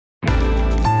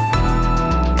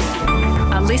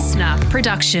listener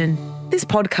production. This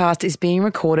podcast is being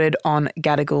recorded on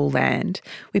Gadigal land.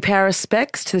 We pay our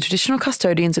respects to the traditional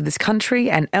custodians of this country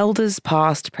and elders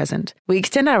past, present. We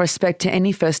extend our respect to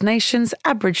any First Nations,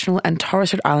 Aboriginal and Torres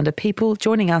Strait Islander people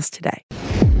joining us today.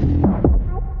 Come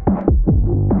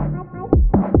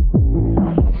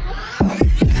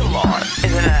on,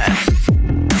 isn't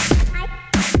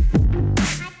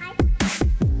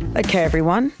it? Okay,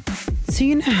 everyone. So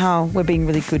you know how we're being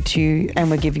really good to you and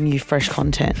we're giving you fresh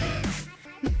content.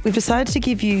 We've decided to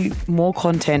give you more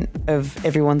content of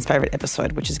everyone's favourite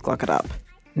episode, which is Glug It Up.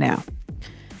 Now,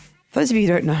 for those of you who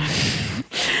don't know,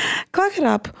 Glug It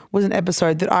Up was an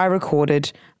episode that I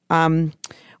recorded when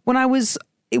it was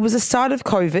the start of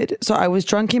COVID, so I was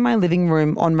drunk in my living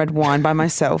room on red wine by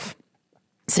myself,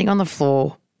 sitting on the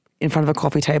floor in front of a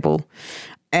coffee table,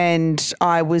 and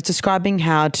I was describing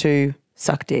how to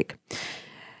suck dick.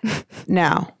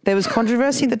 Now, there was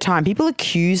controversy at the time. People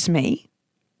accused me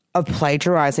of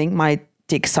plagiarising my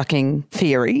dick-sucking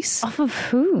theories. Off of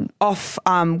who? Off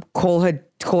Call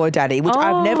Her Daddy, which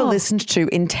I've never listened to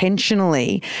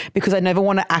intentionally because I never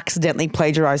want to accidentally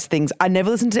plagiarise things. I never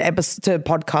listen to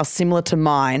podcasts similar to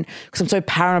mine because I'm so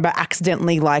paranoid about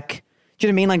accidentally, like, do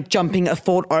you know what I mean? Like jumping a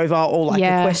thought over or like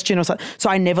a question or something. So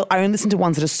I only listen to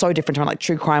ones that are so different to mine, like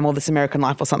True Crime or This American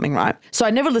Life or something, right? So I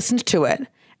never listened to it.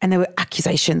 And there were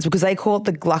accusations because they call it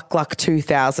the Glug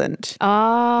 2000,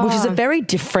 which is a very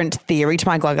different theory to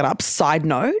my Glug It Up. Side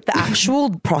note, the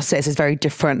actual process is very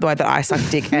different, the way that I suck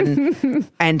dick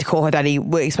and Call Her Daddy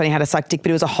were explaining how to suck dick,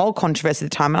 but it was a whole controversy at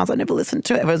the time and I was like, never listened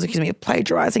to it. Everyone was accusing me of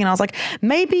plagiarising and I was like,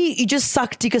 maybe you just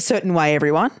suck dick a certain way,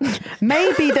 everyone.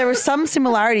 Maybe there are some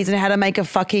similarities in how to make a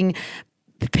fucking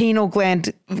pineal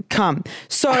gland come.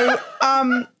 So,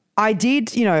 I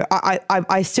did, you know,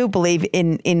 I still believe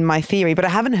in my theory, but I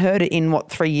haven't heard it in,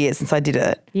 3 years since I did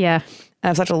it. Yeah. And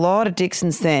I've sucked a lot of dick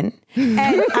since then.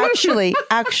 And actually,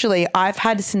 I've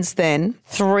had since then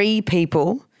 3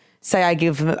 people say I've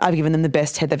given them the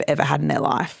best head they've ever had in their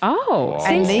life. Oh,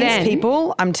 and since these then.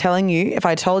 people, I'm telling you, if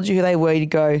I told you who they were,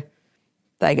 you'd go,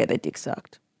 they get their dick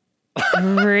sucked.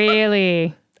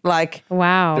 Really? Like,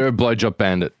 wow. They're a blowjob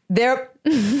bandit. They're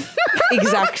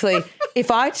exactly. If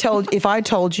I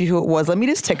told you who it was, let me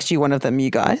just text you one of them, you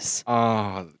guys.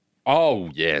 Oh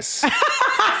yes.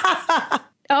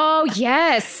 Oh,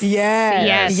 yes. Yeah.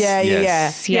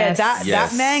 Yes. Yeah.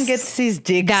 That man gets his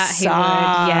dick sucked.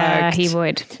 Yeah, he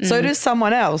would. So does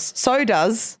someone else. So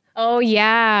does. Oh,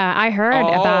 yeah. I heard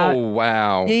about Oh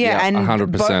wow. Yeah, and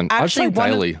 100%. I'd actually say one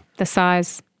of- daily the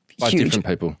size. by huge. different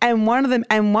people. And one of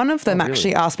them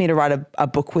actually asked me to write a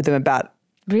book with them about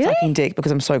sucking dick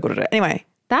because I'm so good at it. Anyway.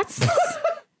 That's There was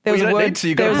Well, you a don't word. need to,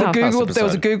 you There got was a a podcast Google. episode. There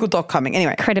was a Google Doc coming.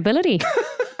 Anyway, credibility.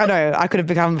 I know I could have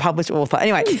become a published author.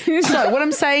 Anyway, so what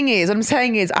I'm saying is,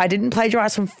 I didn't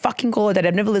plagiarise from fucking Call Her Daddy.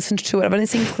 I've never listened to it. I've only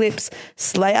seen clips,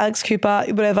 Slay, Alex Cooper,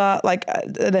 whatever. Like,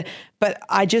 but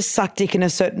I just suck dick in a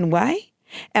certain way.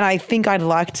 And I think I'd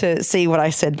like to see what I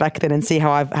said back then and see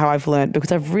how I've learned,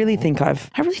 because I really think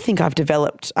I've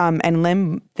developed. And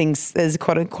Lem thinks there's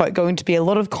quote unquote going to be a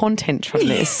lot of content from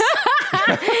this.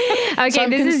 Okay, So I'm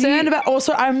this concerned about.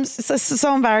 Also, I'm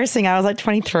so embarrassing. I was like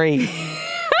 23.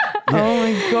 Oh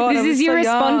my god! This I'm is you so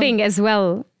responding young. as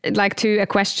well, like to a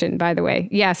question, by the way.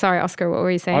 Yeah, sorry, Oscar, what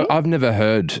were you saying? I've never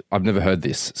heard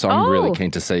this, so I'm really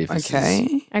keen to see if this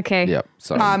is. Okay. Yep.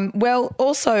 So Well,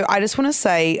 also, I just want to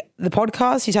say the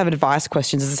podcast used to have advice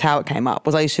questions. This is how it came up.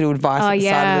 Was I used to do advice at the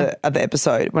start of the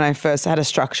episode when I first had a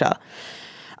structure.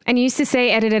 And you used to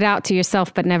say edit it out to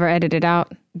yourself, but never edit it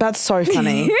out. That's so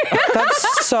funny.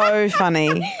 That's so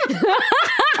funny.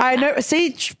 I know.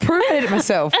 See, proof I did it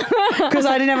myself because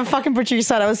I didn't have a fucking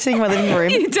producer. I was sitting in my living room.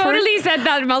 You totally said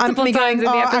that multiple me times going, in the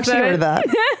I episode. actually heard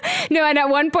that. No, and at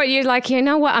one point you're like, you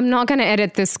know what? I'm not going to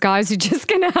edit this, guys. You're just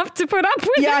going to have to put up with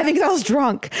it. Yeah, I think I was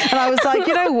drunk. And I was like,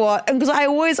 you know what? And because I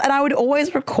would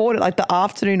always record it like the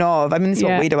afternoon of. I mean, this is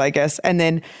what we do, I guess. And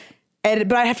then edit,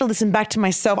 but I have to listen back to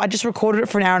myself. I just recorded it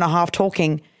for an hour and a half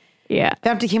talking. Yeah. I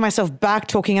have to hear myself back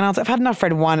talking, and I was like, I've had enough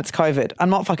red wine. It's COVID. I'm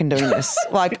not fucking doing this.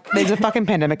 Like, there's a fucking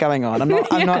pandemic going on.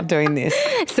 I'm not doing this.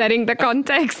 Setting the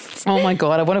context. Oh my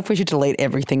God. I wonder if we should delete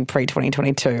everything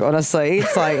pre-2022. Honestly,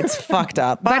 it's like, it's fucked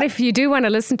up. But if you do want to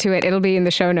listen to it, it'll be in the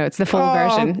show notes, the full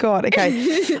version. Oh God.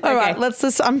 Okay. All right.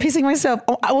 I'm pissing myself.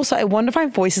 Oh, also, I wonder if my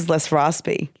voice is less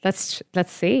raspy. Let's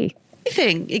see.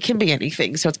 Anything. It can be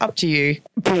anything. So it's up to you.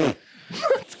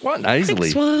 it's quite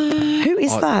nasally. Who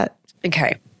is that?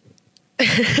 Okay.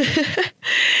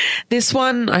 This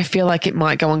one, I feel like it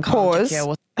might go on Pause.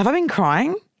 Have I been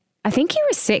crying? I think you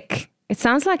were sick. It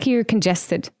sounds like you're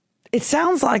congested. It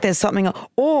sounds like there's something,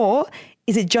 or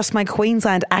is it just my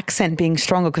Queensland accent being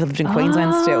stronger because I've lived in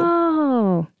Queensland still?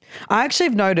 Oh. I actually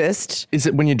have noticed Is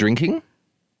it when you're drinking?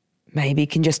 maybe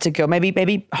congested girl,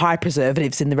 maybe high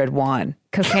preservatives in the red wine.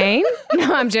 Cocaine?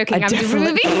 No, I'm joking. I'm just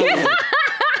moving.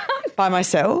 By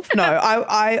myself? No,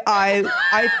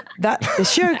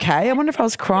 is she okay? I wonder if I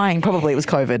was crying. Probably it was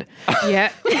COVID.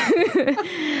 Yeah.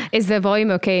 Is the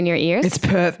volume okay in your ears? It's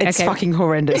perfect. It's Okay. fucking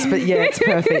horrendous, but yeah, it's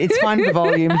perfect. It's fine for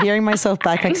volume. Hearing myself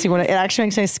back makes you want to, it actually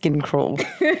makes my skin crawl.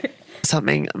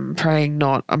 Something. I'm praying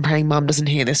not. I'm praying Mum doesn't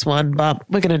hear this one, but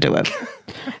we're going to do it.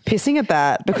 Pissing at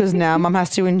that because now Mum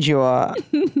has to endure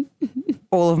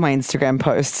all of my Instagram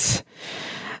posts.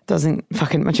 Doesn't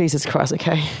fucking, Jesus Christ,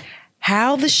 okay.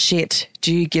 How the shit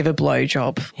do you give a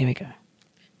blowjob? Here we go.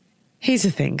 Here's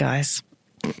the thing, guys.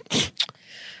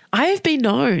 I have been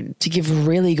known to give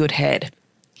really good head,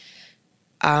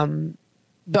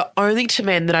 but only to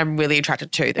men that I'm really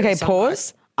attracted to. Okay,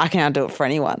 pause. I can outdo it for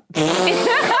anyone.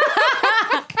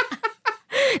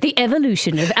 The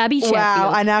evolution of Abby Sheffield.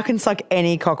 Wow, I now can suck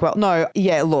any cock. Well, no,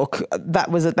 yeah, look, that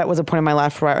was a point in my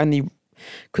life where I only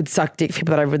could suck dick for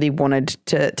people that I really wanted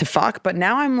to fuck. But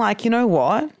now I'm like, you know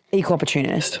what? Equal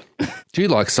opportunist. Do you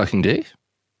like sucking dick?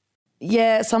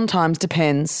 Yeah, sometimes.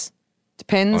 Depends.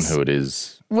 On who it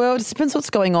is. Well, it just depends what's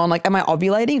going on. Like, am I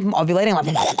ovulating? If I'm ovulating, I'm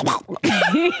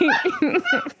like...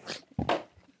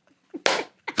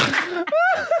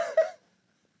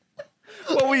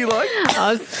 What were you like?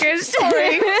 I was scared.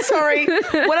 Sorry.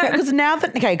 Because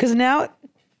now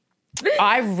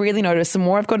I really noticed the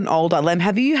more I've gotten older. Lem,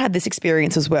 have you had this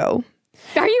experience as well?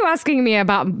 Are you asking me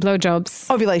about blowjobs?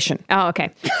 Ovulation. Oh,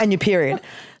 okay. And your period.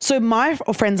 So my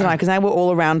friends and I, because now we're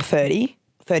all around 30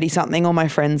 something, all my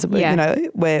friends, Yeah. you know,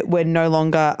 we're no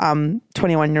longer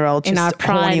 21-year-olds In just our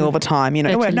prime horny all the time. You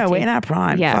know, we're in our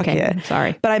prime. Yeah, Fuck okay. yeah.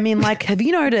 Sorry. But I mean, like, have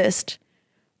you noticed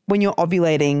when you're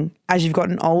ovulating, as you've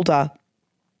gotten older,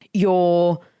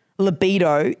 your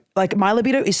libido, like my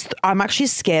libido is, I'm actually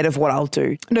scared of what I'll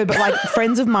do. No, but like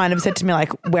friends of mine have said to me, like,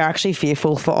 we're actually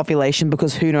fearful for ovulation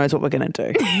because who knows what we're going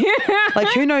to do. Like,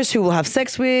 who knows who we'll have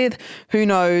sex with? Who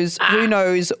knows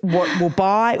what we'll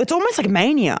buy? It's almost like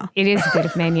mania. It is a bit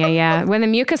of mania, yeah. When the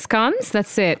mucus comes,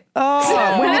 that's it.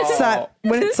 Oh,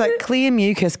 when it's that clear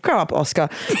mucus, grow up, Oscar.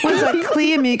 When it's like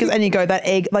clear mucus and you go, that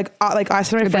egg, like I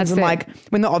saw my friends, That's I'm it. like,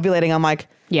 when they're ovulating, I'm like,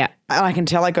 Yeah. and I can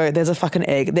tell, I go, there's a fucking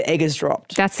egg. The egg is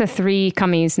dropped. That's a 3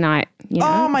 cummies night. You know?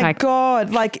 Oh my Like, God.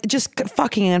 Like just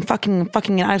fucking. And I just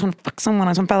want to fuck someone.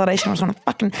 I just want validation. I just want to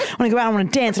fucking, I want to go out. I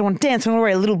want to dance. I want to dance. I want to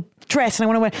wear a little dress and I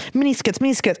want to wear mini skirts.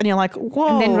 And you're like, whoa.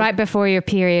 And then right before your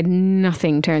period,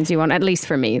 nothing turns you on. At least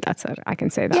for me, that's it. I can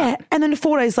say that. Yeah. And then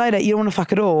 4 days later, you don't want to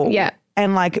fuck at all. Yeah.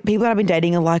 And like people that I've been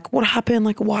dating are like, what happened?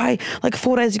 Like, why? Like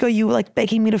 4 days ago, you were like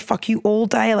begging me to fuck you all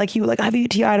day. Like you were like, I have a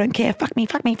UTI, I don't care. Fuck me.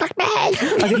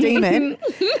 Like a demon.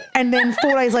 And then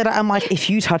 4 days later, I'm like, if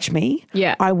you touch me,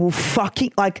 Yeah. I will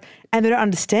fucking like, and they don't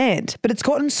understand. But it's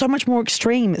gotten so much more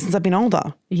extreme since I've been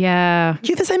older. Yeah. Do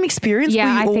you have the same experience? Yeah,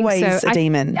 Were I you think always so. a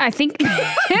demon? I think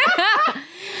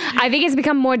I think it's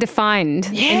become more defined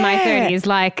in my Yeah. 30s.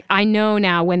 Like I know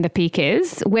now when the peak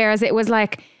is, whereas it was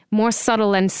like more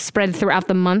subtle and spread throughout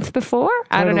the month before.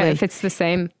 I don't know Totally. if it's the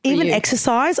same. for Even you.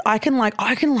 exercise, I can leg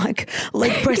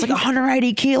press like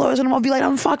 180 kilos and I'm ovulating,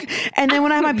 I'm fucking. And then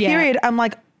when I have my Yeah. period, I'm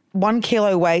like 1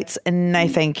 kilo weights and no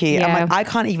thank you. I'm Yeah. like, I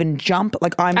can't even jump.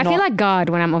 Like I feel like God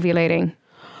when I'm ovulating.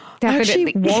 I'm actually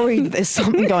Definitely. worried that there's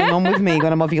something going on with me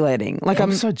when I'm ovulating. Like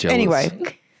I'm so jealous. Anyway,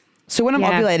 so when I'm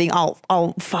Yeah. ovulating,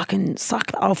 I'll fucking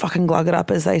suck. I'll fucking glug it up,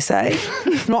 as they say.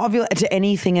 Not ovulate to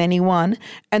anything, anyone.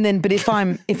 And then, but if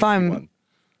I'm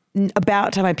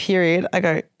about to have my period, I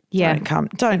go, Yeah,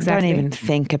 don't exactly. even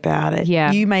think about it.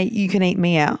 Yeah. You can eat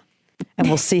me out, and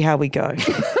we'll see how we go.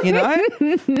 You know.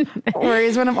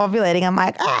 Whereas when I'm ovulating, I'm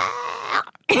like,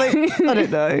 like, I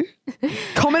don't know.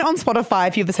 Comment on Spotify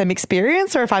if you have the same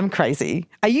experience or if I'm crazy.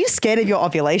 Are you scared of your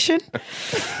ovulation?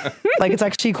 Like, it's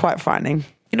actually quite frightening.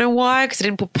 You know why? Because I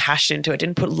didn't put passion into it,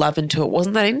 didn't put love into it,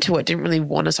 wasn't that into it, didn't really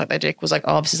want to suck that dick, was like,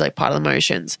 oh, this is like part of the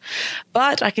emotions.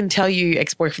 But I can tell you,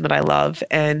 ex-boyfriend that I love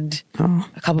and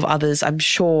a couple of others, I'm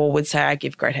sure would say I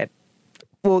give great head.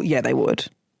 Well, yeah, they would.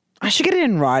 I should get it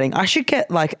in writing. I should get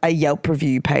like a Yelp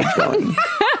review page going.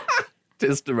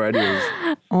 Testimonials.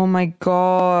 Oh my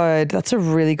God. That's a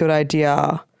really good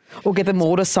idea. Or get them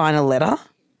all to sign a letter.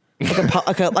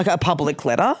 Like a public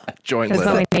letter. Joint That's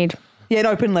what letter. we need. Yeah, an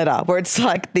open letter where it's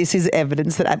like, this is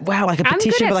evidence that, wow, like a I'm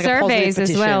petition, good but at like a positive surveys as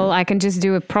petition. well. I can just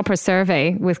do a proper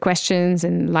survey with questions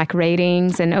and like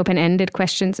ratings and open-ended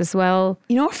questions as well.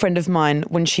 You know, a friend of mine,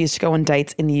 when she used to go on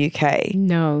dates in the UK,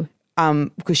 No.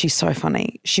 because she's so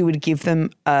funny, she would give them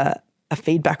a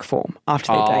feedback form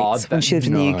after their Oh, dates when she lived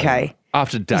in the no. UK.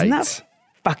 After dates. Isn't that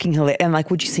fucking hilarious. And like,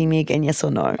 would you see me again? Yes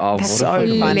or no? Oh, That's what a so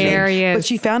funny funny. Hilarious. But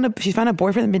she found a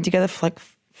boyfriend that's been together for like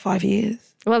 5 years.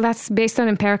 Well, that's based on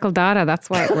empirical data. That's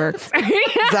why it works.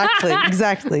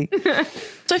 Exactly.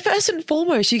 So first and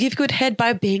foremost, you give good head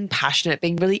by being passionate,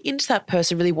 being really into that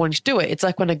person, really wanting to do it. It's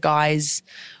like when a guy's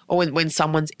or when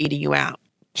someone's eating you out.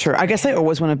 True. I guess they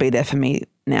always want to be there for me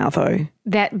now, though.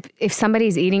 That if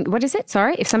somebody's eating, what is it?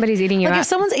 Sorry, if somebody's eating you Like out. if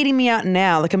someone's eating me out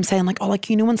now, like I'm saying, like, oh, like,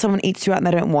 you know, when someone eats you out and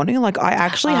they don't want to, like, I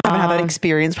actually haven't had that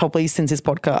experience probably since this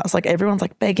podcast. Like, everyone's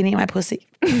like begging to eat my pussy.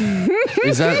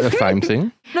 Is that a fame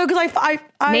thing? No, because I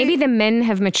Maybe the men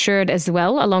have matured as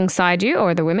well alongside you,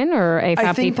 or the women, or AFAB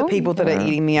I think people. the people that are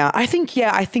eating me out, I think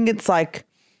it's like,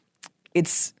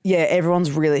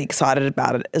 everyone's really excited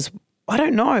about it as I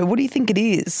don't know. What do you think it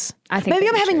is? I think maybe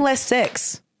I'm they having should. less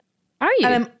sex. Are you?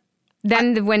 And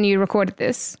then when you recorded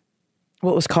this.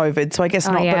 Well, it was COVID, so I guess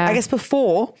not. yeah. But I guess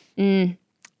before, I'm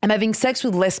having sex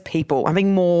with less people. I'm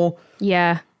having more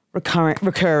Yeah.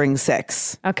 recurring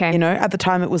sex. Okay. You know, at the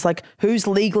time it was like, who's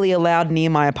legally allowed near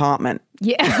my apartment?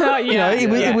 Yeah. You know,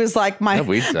 it was like my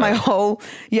whole,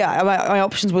 my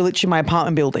options were literally my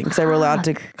apartment building because they were allowed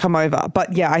to come over.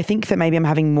 But yeah, I think that maybe I'm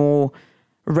having more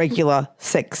regular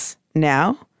sex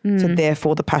now. So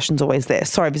therefore the passion's always there.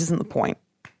 Sorry, this isn't the point.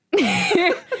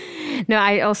 No,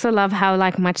 I also love how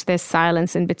like much there's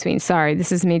silence in between. Sorry,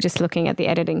 this is me just looking at the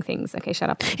editing things. Okay, shut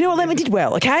up. You know what, Lemon did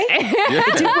well, okay?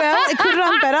 It did well. It could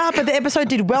have done better, but the episode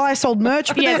did well. I sold merch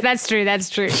with Yes, it. that's true. That's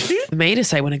true. For me to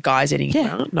say when a guy's eating you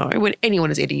out, no, when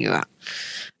anyone is eating you out,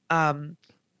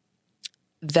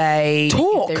 they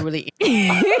Talk. They really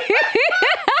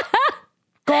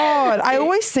God, I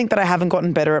always think that I haven't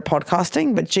gotten better at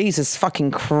podcasting, but Jesus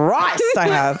fucking Christ, I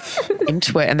have.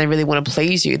 into it and they really want to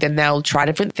please you, then they'll try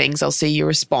different things. They'll see you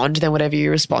respond, then whatever you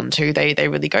respond to, they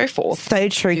really go for. So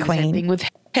true, Do the same Queen. thing with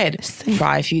head.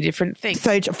 Try a few different things.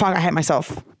 So fuck, I hate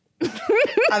myself.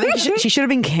 I think she should have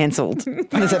been cancelled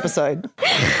from this episode.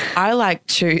 I like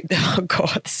to, oh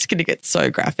God, this is going to get so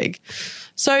graphic.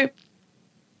 So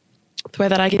the way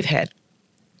that I give head,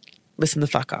 listen the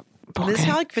fuck up. Okay, This is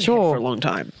how I've given sure. head for a long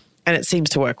time. And it seems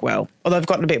to work well. Although I've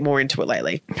gotten a bit more into it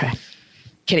lately. Okay.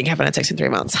 Kidding, haven't had sex in 3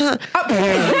 months. Huh?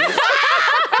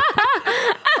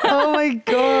 Oh my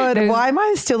God. Why am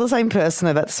I still the same person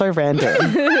though? That's so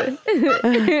random.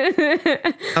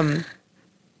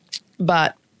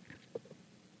 But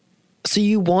so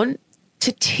you want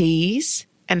to tease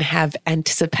and have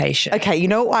anticipation. Okay, you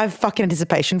know what I have fucking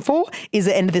anticipation for? Is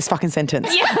the end of this fucking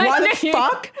sentence. Yeah, Why I know. the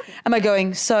fuck am I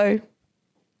going, so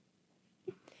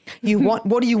you want,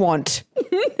 what do you want?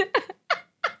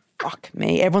 Fuck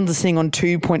me. Everyone's listening on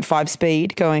 2.5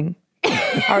 speed going,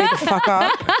 hurry the fuck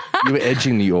up. You were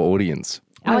edging your audience.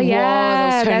 Oh, yeah,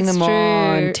 I was turning that's them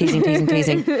true. on,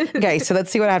 teasing. Okay, so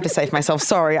let's see what I have to say for myself.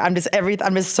 Sorry, I'm just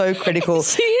so critical.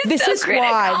 She is so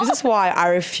critical. This is why I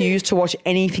refuse to watch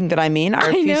anything that I'm in. I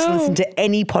refuse to know. listen to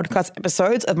any podcast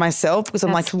episodes of myself because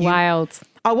I'm That's like, wild.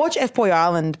 I watch F-Boy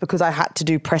Island because I had to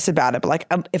do press about it. But like,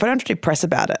 if I don't have to do press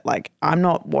about it, like, I'm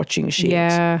not watching shit.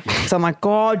 Yeah. So I'm like,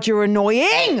 God, you're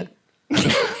annoying.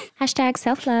 Hashtag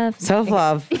self-love.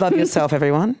 Self-love. Love yourself,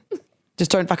 everyone. Just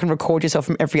don't fucking record yourself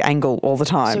from every angle all the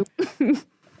time. So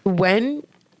when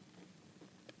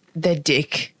their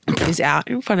dick is out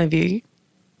in front of you,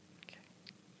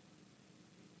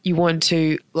 you want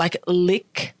to like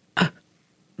lick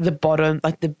the bottom,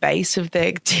 like the base of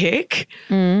their dick.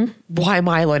 Why am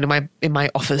I alone in my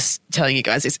office telling you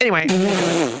guys this? Anyway,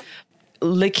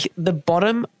 lick the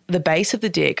bottom, the base of the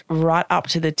dick right up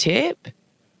to the tip,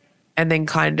 and then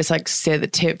kind of just like stare at the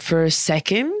tip for a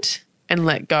second and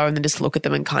let go, and then just look at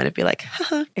them and kind of be like,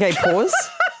 haha. Okay, pause.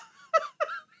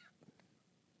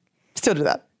 Still do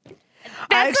that.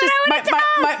 That's what I wanted to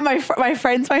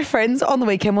ask. My friends on the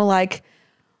weekend were like,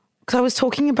 because I was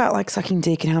talking about like sucking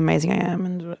dick and how amazing I am,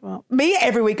 and well, me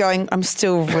every week going, I'm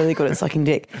still really good at sucking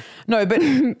dick. No, but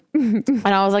and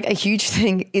I was like, a huge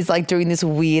thing is like doing this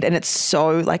weird, and it's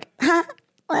so like,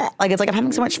 like it's like I'm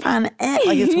having so much fun,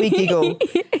 like it's weird giggle,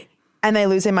 and they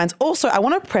lose their minds. Also, I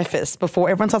want to preface before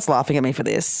everyone starts laughing at me for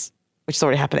this, which is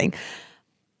already happening.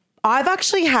 I've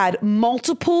actually had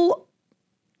multiple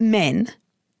men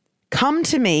come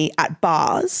to me at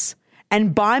bars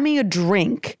and buy me a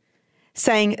drink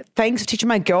saying, thanks for teaching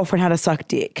my girlfriend how to suck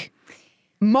dick.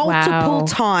 Multiple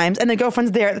times. And the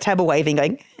girlfriend's there at the table waving,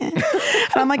 going, and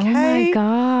I'm like, Oh hey. my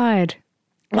God.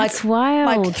 That's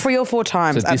wild. Like 3 or 4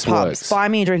 times So at this pubs. works. Buy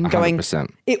me a drink and going,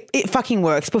 100%. it fucking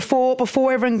works.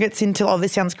 Before everyone gets into, oh,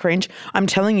 this sounds cringe, I'm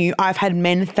telling you, I've had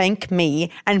men thank me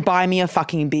and buy me a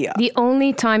fucking beer. The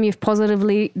only time you've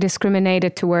positively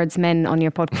discriminated towards men on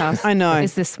your podcast I know.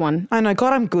 is this one. I know,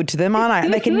 God, I'm good to them, aren't I?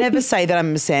 And they can never say that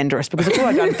I'm misandrous because it's all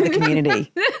I've done for the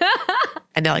community.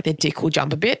 And they're like, their dick will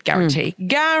jump a bit. Guarantee.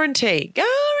 Guarantee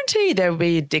there will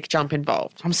be a dick jump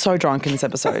involved. I'm so drunk in this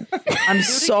episode. I'm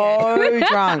so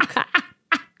drunk.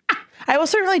 I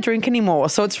also don't really drink anymore,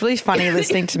 so it's really funny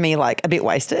listening to me like a bit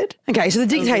wasted. Okay, so the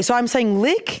dick. Okay, so I'm saying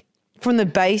lick from the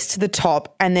base to the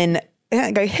top, and then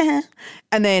go,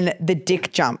 and then the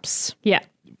dick jumps. Yeah.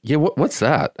 Yeah, what's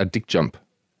that? A dick jump?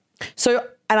 So,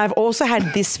 and I've also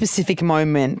had this specific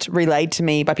moment relayed to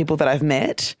me by people that I've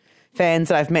met, fans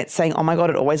that I've met, saying, "Oh my God,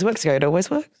 it always works." I go, "It always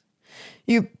works."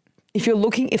 If you're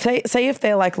looking, if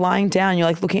they're like lying down, you're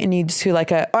like looking and you just do like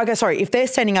if they're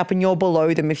standing up and you're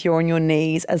below them, if you're on your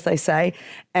knees, as they say,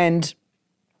 and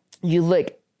you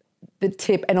lick the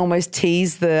tip and almost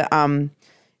tease the,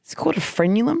 it's called a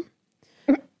frenulum.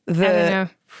 I don't know.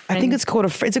 I think it's called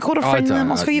is it called a I don't frenulum?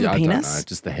 know. Also, you have a I don't penis. know,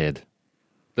 just the head.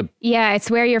 Yeah,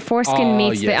 it's where your foreskin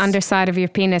meets the yes. underside of your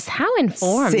penis. How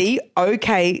informed. See,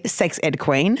 okay, sex ed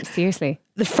queen. Seriously.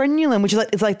 The frenulum, which is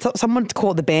it's like someone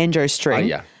called the banjo string.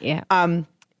 Oh, yeah. Yeah.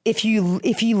 If you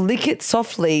lick it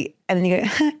softly and then you go,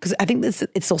 because I think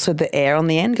it's also the air on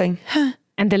the end going,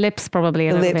 And the lips probably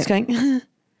a the little lips bit. going,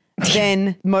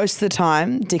 then most of the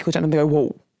time, dick will jump and they go,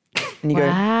 whoa. And you go,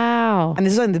 Wow. and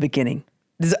this is only the beginning.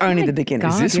 This is only the beginning.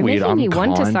 God. Is this you're weird? making me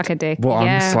want to kind- suck a dick. Well,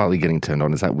 Yeah. I'm slightly getting turned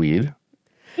on. Is that weird?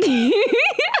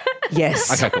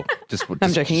 Yes. Okay, cool. Just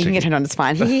I'm joking. You can get turned on. It's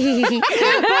fine. See,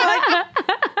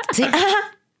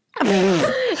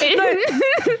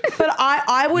 but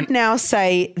I would now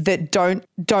say that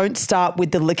don't start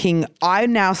with the licking. I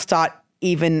now start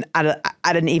even at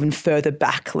an even further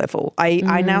back level.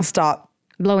 I now start.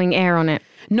 Blowing air on it.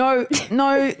 No,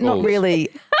 not really.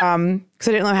 Because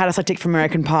I didn't know how to suck dick from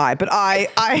American Pie. But I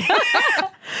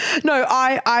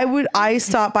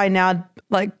start by now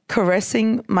like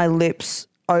caressing my lips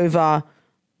over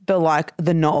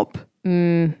the knob,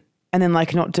 and then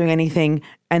like not doing anything,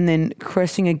 and then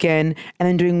caressing again, and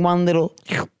then doing one little,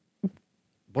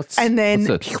 and then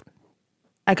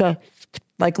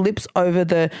like lips over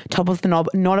the top of the knob,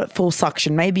 not at full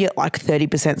suction, maybe at like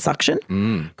 30%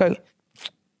 suction. Go.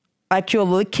 Like you're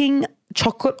licking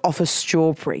chocolate off a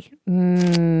strawberry.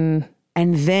 And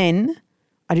then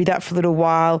I do that for a little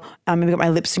while. Maybe get my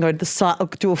lips and go to the side,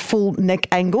 do a full neck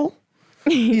angle,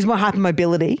 use my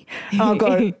hypermobility. And I'll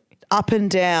go up and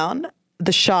down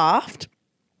the shaft.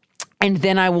 And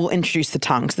then I will introduce the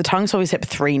tongue. So the tongue's probably step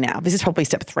 3 now. This is probably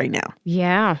step 3 now.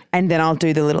 Yeah. And then I'll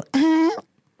do the little...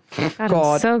 God,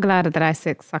 I'm so glad that I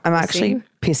suck. I'm actually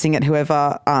pissing at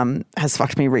whoever has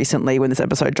fucked me recently when this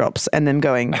episode drops and them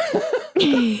going, what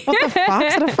the fuck?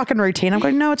 Is that a fucking routine? I'm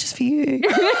going, no, it's just for you.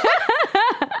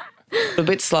 A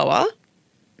bit slower.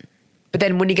 But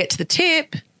then when you get to the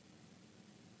tip,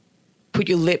 put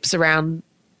your lips around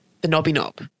the knobby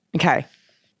knob. Okay.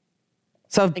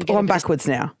 So I've gone backwards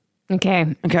now. Okay.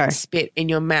 Okay. Spit in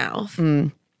your mouth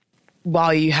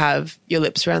while you have your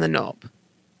lips around the knob.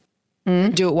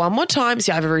 Do it one more time.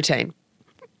 See, I have a routine.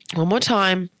 One more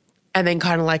time. And then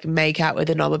kind of like make out with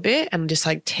the knob a bit and just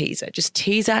like tease it. Just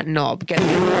tease that knob. Get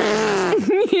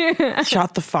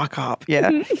Shut the fuck up.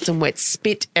 Yeah. some wet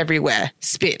spit everywhere.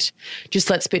 Spit. Just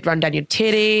let spit run down your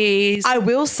titties. I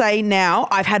will say now,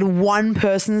 I've had one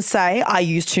person say I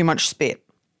use too much spit.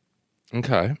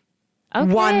 Okay.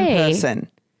 Okay. One person.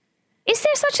 Is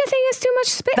there such a thing as too much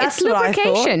spit? That's it's what I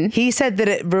lubrication. thought. He said that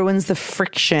it ruins the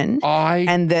friction.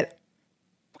 And that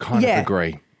Kind of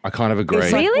agree. I kind of agree.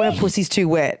 it's like when a pussy's too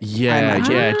wet. Yeah.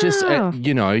 Just,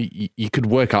 you could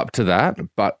work up to that,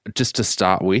 but just to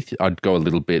start with, I'd go a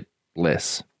little bit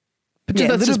less. But Yeah, a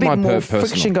that's little just bit my more personal.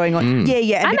 friction going on.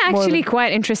 Yeah. I'm actually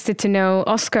quite interested to know,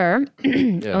 Oscar,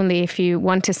 only if you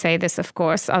want to say this, of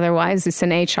course. Otherwise, it's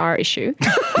an HR issue.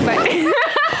 But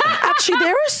Actually,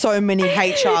 there are so many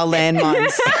HR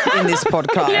landmines in this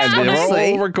podcast. And they're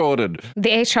honestly. all recorded.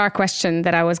 the HR question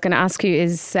that I was going to ask you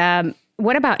is,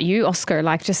 what about you, Oscar?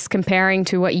 Like just comparing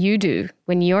to what you do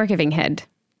when you're giving head.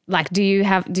 Like, do you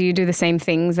do the same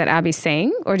things that Abby's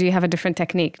saying, or do you have a different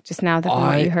technique? Just now that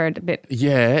what you heard a bit.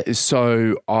 Yeah.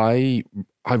 So I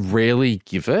rarely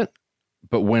give it,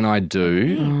 but when I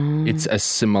do, it's a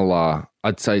similar.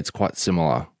 I'd say it's quite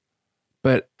similar,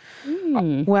 but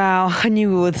Wow, I knew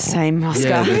we were the same, Oscar.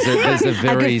 yeah, there's a very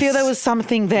I could feel there was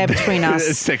something there between us.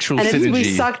 sexual and synergy. we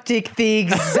suck dick the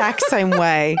exact same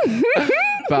way.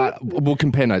 But we'll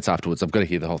compare notes afterwards. I've got to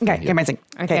hear the whole thing. Okay, Yeah. amazing.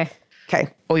 Okay. Okay.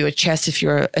 or your chest if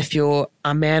you're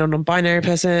a man or non-binary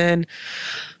person.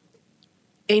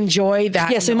 Enjoy that.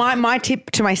 Yeah, so my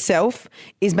tip to myself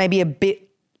is maybe a bit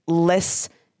less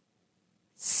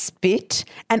spit.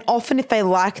 And often if they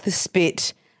like the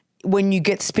spit, when you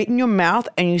get spit in your mouth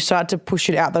and you start to push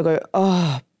it out, they'll go,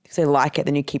 oh, because they like it,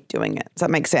 then you keep doing it. Does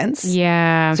that make sense?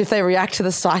 Yeah. So if they react to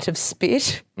the sight of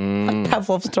spit, like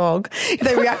Pavlov's dog, if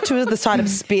they react to the sight of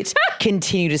spit,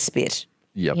 continue to spit.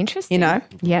 Yep. Interesting. You know?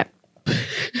 Yep.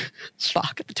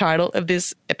 Fuck, the title of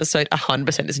this episode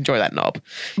 100% is Enjoy That Knob.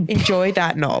 Enjoy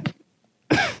that knob.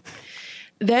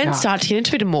 Then start to get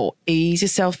into it more. Ease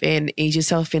yourself in a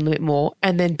little bit more,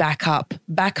 and then back up,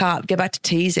 get back to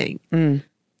teasing.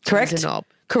 Correct? Tease a knob.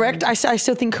 Correct? I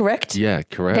still think correct. Yeah,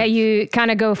 correct. That you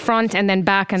kind of go front and then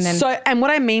back and then. So, and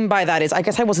what I mean by that is, I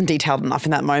guess I wasn't detailed enough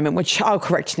in that moment, which I'll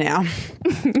correct now,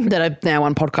 that I'm now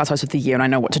on podcast host of the year and I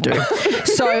know what to do.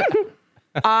 So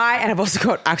and I've also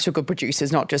got actual good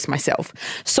producers, not just myself.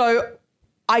 So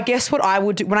I guess what I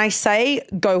would do when I say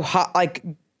go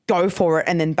for it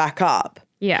and then back up.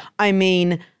 Yeah. I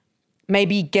mean,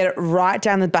 maybe get it right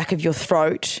down the back of your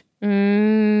throat.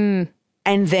 And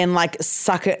then like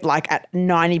suck it like at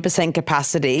 90%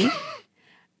 capacity,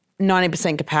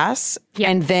 90% capacity,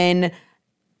 and then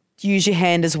use your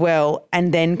hand as well,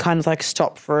 and then kind of like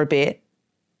stop for a bit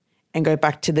and go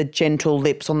back to the gentle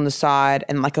lips on the side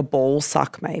and like a ball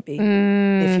suck maybe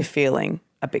if you're feeling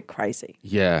a bit crazy.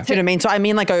 Yeah. Do you know what I mean? So I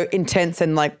mean like go intense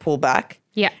and like pull back.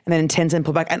 Yeah. And then intense and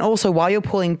pull back. And also while you're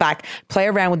pulling back, play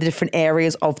around with the different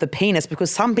areas of the penis,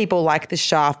 because some people like the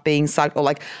shaft being sucked or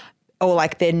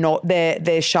like they're not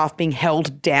their shaft being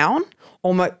held down.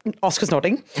 Almost, Oscar's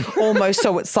nodding. Almost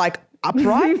so it's like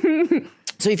upright.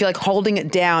 So if you're like holding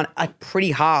it down like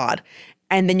pretty hard,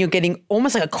 and then you're getting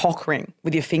almost like a cock ring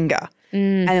with your finger,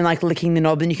 and then like licking the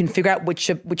knob, then you can figure out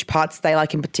which parts they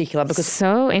like in particular. Because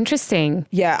So interesting.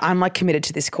 yeah, I'm like committed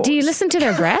to this course. Do you listen to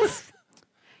their breath?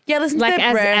 Yeah, listen Like to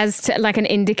their breath. as to, like an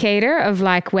indicator of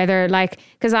like whether like,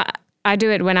 because I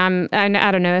do it when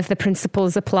I don't know if the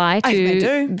principles apply I think they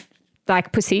to do.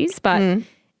 like pussies, but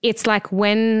it's like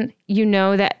when you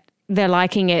know that they're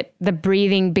liking it, the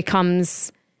breathing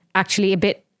becomes actually a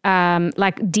bit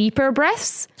like deeper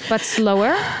breaths, but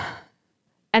slower.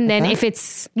 And then if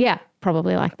it's,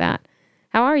 probably like that.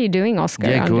 How are you doing, Oscar?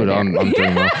 Yeah, under good. there? I'm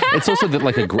doing well. It's also that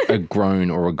like a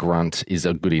groan or a grunt is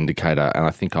a good indicator, and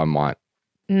I think I might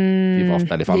give off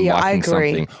that if I'm Yeah, I liking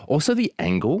agree. something. Also, the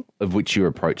angle of which you're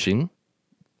approaching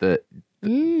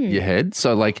your head.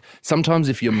 So, like sometimes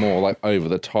if you're more like over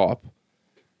the top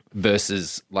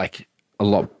versus like a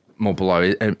lot more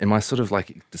below. Am I sort of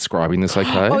like describing this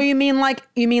okay? Oh, you mean like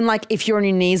if you're on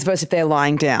your knees versus if they're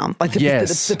lying down, like the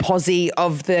posi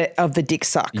of the dick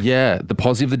suck. Yeah, the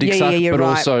posi of the dick suck, you're but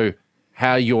right. also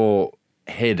how your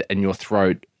head and your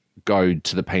throat go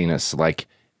to the penis. Like,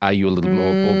 are you a little more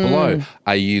or below?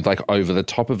 Are you like over the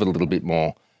top of it a little bit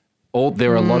more?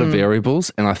 There are a lot of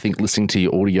variables, and I think listening to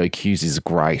your audio cues is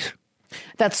great.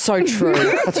 That's so true.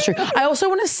 That's true. I also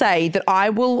want to say that I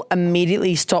will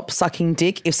immediately stop sucking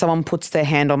dick if someone puts their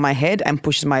hand on my head and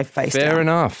pushes my face down. Fair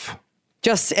enough.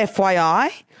 Just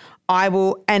FYI, I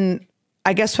will, and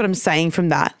I guess what I'm saying from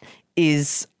that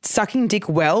is sucking dick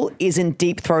well isn't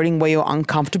deep throating where you're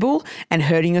uncomfortable and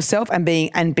hurting yourself and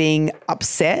being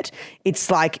upset.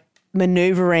 It's like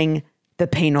maneuvering the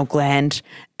pineal gland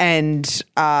and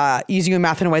using your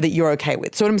mouth in a way that you're okay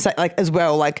with. So what I'm saying, like as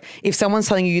well, like if someone's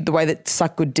telling you the way that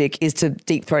suck good dick is to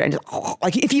deep throat and just,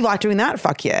 like if you like doing that,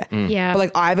 fuck yeah. Yeah. But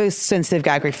like I have a sensitive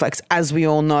gag reflex, as we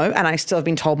all know, and I still have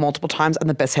been told multiple times I'm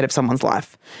the best head of someone's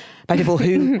life by people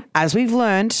who, as we've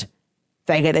learned,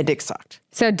 they get their dick sucked.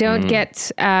 So don't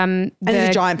get And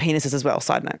there's giant penises as well,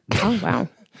 side note. Oh wow.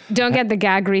 Don't get the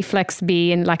gag reflex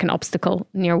be in like an obstacle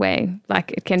in your way.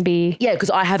 Like it can be. Yeah, because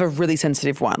I have a really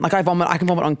sensitive one. Like I can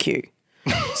vomit on cue.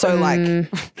 So like,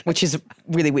 which is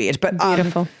really weird. But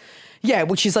Beautiful. yeah,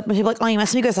 which is like when people are like, oh, you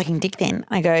must be good sucking dick then.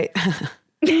 I go,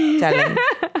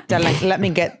 darling, let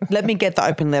me get the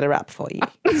open letter wrap for you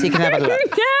so you can have a look.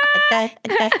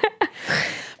 Okay.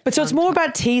 But so it's more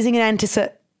about teasing and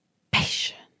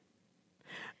anticipation.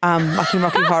 Mucky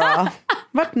Rocky Horror.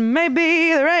 But maybe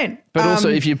there ain't. But also,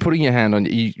 if you're putting your hand on,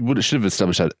 you should have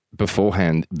established that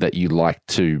beforehand that you like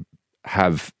to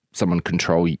have someone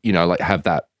control, like have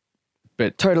that.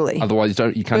 But totally. Otherwise,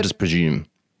 you can't just presume.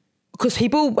 Because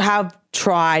people have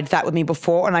tried that with me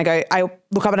before, and I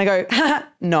look up and I go,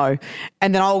 no.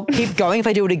 And then I'll keep going. If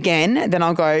I do it again, then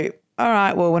I'll go, all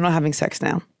right, well, we're not having sex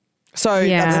now. So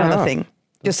that's another thing.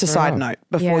 Just a side note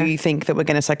before you think that we're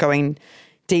going to start going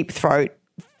deep throat,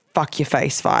 fuck your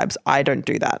face vibes. I don't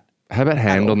do that. How about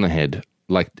hand on the head?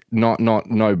 Like no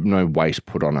weight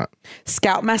put on it.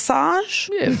 Scalp massage?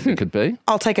 Yeah, it could be.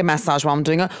 I'll take a massage while I'm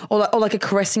doing it. Or like a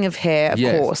caressing of hair, of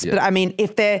course. Yeah. But I mean,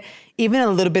 if they're even a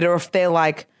little bit, or if they're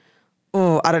like,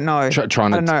 oh, I don't know.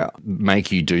 Trying to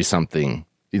make you do something.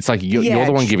 It's like you're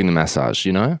the one giving the massage,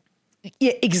 you know?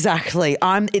 Yeah, exactly.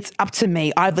 It's up to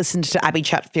me. I've listened to Abby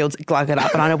Chatfield's Glug It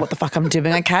Up and I know what the fuck I'm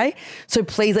doing, okay? So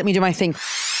please let me do my thing.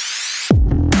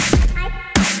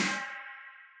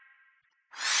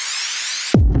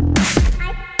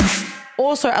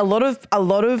 Also, a lot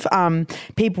of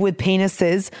people with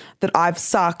penises that I've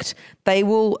sucked, they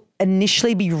will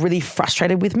initially be really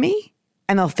frustrated with me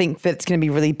and they'll think that it's going to be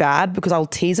really bad because I'll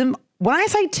tease them. When I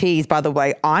say tease, by the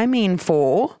way, I mean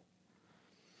for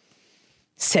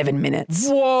 7 minutes.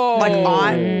 Whoa! Like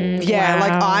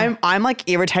I'm like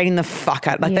irritating the fuck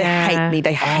out. Like they hate me.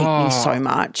 They hate me so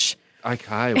much.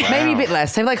 Okay, wow. Maybe a bit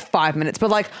less. Maybe like 5 minutes.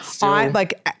 But like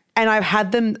and I've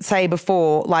had them say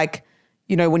before, like,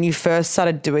 you know, when you first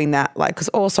started doing that, like, because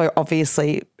also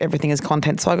obviously everything is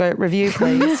content. So I go, review,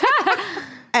 please.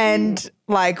 And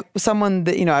like someone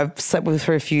that, you know, I've slept with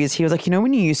for a few years, he was like, you know,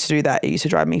 when you used to do that, it used to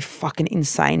drive me fucking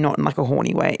insane, not in like a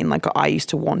horny way. In like, I used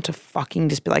to want to fucking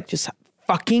just be like, just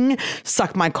fucking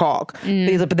suck my cock.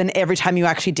 But then every time you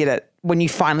actually did it, when you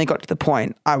finally got to the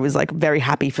point, I was like very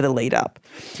happy for the lead up.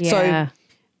 Yeah.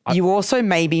 So you also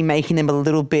may be making them a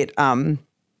little bit,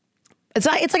 it's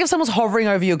like if someone's hovering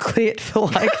over your clit for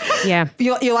like,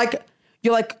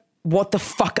 you're like, what the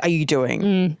fuck are you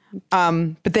doing?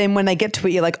 But then when they get to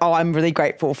it, you're like, oh, I'm really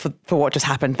grateful for what just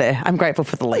happened there. I'm grateful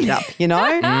for the lead up, you know?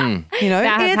 You know,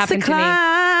 That has it's happened the to me.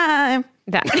 climb.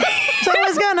 So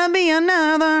it's gonna be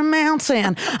another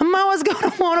mountain. I'm always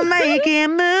gonna want to make it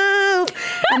move.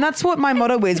 And that's what my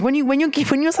motto is. When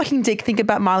you're sucking dick, think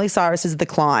about Miley Cyrus's The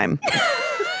Climb.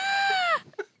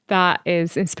 That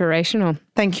is inspirational.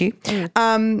 Thank you.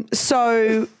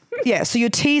 So you're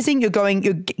teasing, you're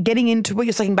getting into what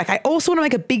you're sucking back. I also want to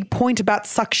make a big point about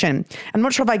suction. I'm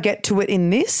not sure if I get to it in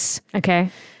this. Okay.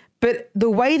 But the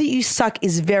way that you suck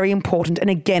is very important. And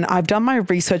again, I've done my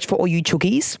research for all you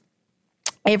chookies.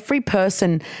 Every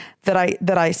person that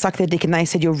I suck their dick and they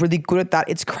said, you're really good at that,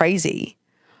 it's crazy.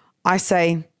 I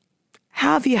say,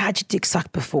 how have you had your dick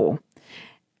sucked before?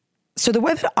 So the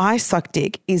way that I suck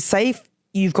dick is, say if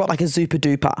you've got like a Zupa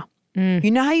Duper.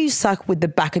 You know how you suck with the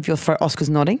back of your throat? Oscar's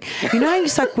nodding. You know how you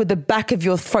suck with the back of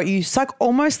your throat? You suck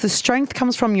almost, the strength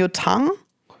comes from your tongue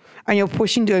and you're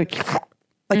pushing to,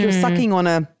 like you're sucking on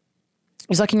a,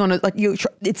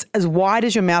 it's as wide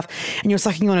as your mouth and you're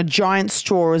sucking on a giant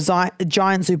straw or a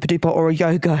giant Zupa Duper or a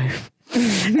Yo-Go.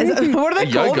 What are they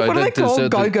called? What are they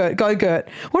called? Go-Gurt.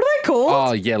 What are they called?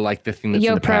 Oh, yeah, like the thing that's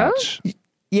in the pouch.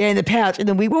 Yeah, in the pouch. And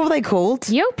then what were they called?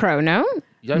 YoPro, no?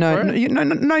 No,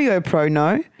 YoPro,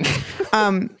 no.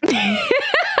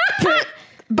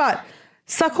 But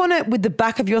suck on it with the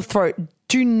back of your throat.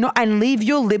 Do not, and leave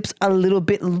your lips a little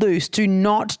bit loose. Do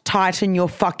not tighten your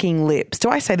fucking lips. Do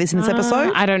I say this in this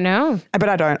episode? I don't know. I bet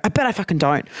I don't. I bet I fucking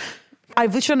don't.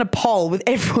 I've literally done a poll with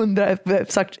everyone that I've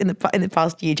sucked in the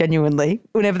past year, genuinely.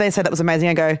 Whenever they say that was amazing,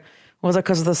 I go, was it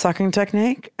because of the sucking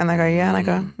technique? And they go, yeah. And I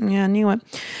go, yeah, I knew it.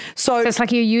 So it's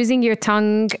like you're using your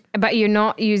tongue, but you're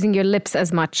not using your lips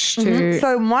as much to...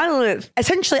 So my lips,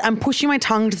 essentially I'm pushing my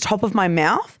tongue to the top of my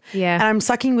mouth. Yeah. And I'm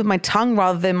sucking with my tongue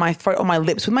rather than my throat or my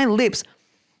lips. With my lips,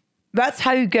 that's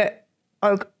how you get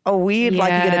a weird,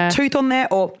 like you get a tooth on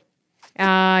there or...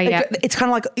 yeah. It's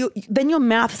kind of like, then your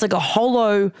mouth is like a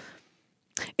hollow...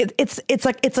 It's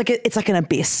like an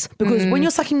abyss because when you're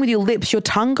sucking with your lips, your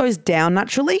tongue goes down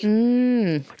naturally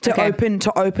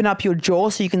to open up your jaw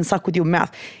so you can suck with your mouth.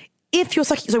 If you're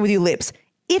sucking with your lips,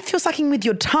 if you're sucking with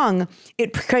your tongue,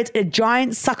 it creates a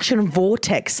giant suction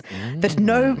vortex that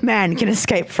no man can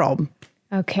escape from.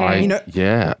 Okay.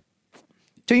 Yeah.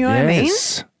 Do you know what I mean?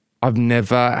 I've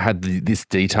never had this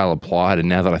detail applied, and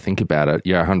now that I think about it,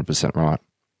 yeah, 100% right.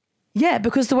 Yeah,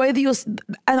 because the way that you're,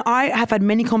 and I have had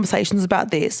many conversations about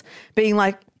this, being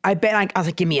like, I was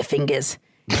like, give me your fingers.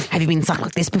 Have you been sucked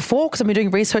like this before? Because I've been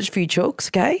doing research for you chooks,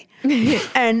 okay?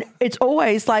 And it's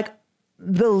always like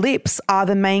the lips are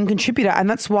the main contributor, and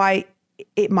that's why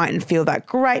it mightn't feel that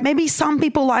great. Maybe some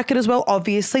people like it as well,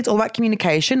 obviously. It's all about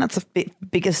communication. That's the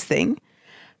biggest thing.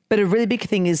 But a really big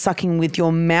thing is sucking with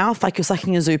your mouth, like you're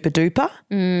sucking a Zupa Duper.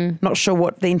 Not sure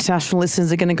what the international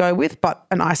listeners are going to go with, but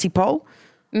an icy pole.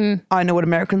 I know what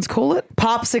Americans call it.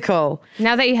 Popsicle.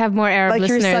 Now that you have more Arab like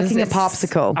listeners, you're sucking a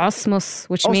popsicle. Osmos,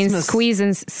 which means squeeze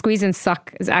and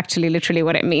suck is actually literally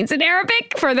what it means in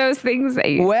Arabic for those things that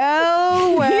you...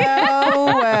 Well.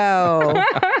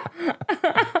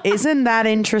 Isn't that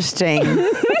interesting?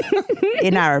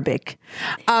 in Arabic.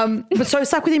 But so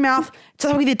suck with your mouth,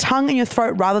 suck with your tongue and your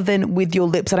throat rather than with your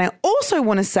lips. And I also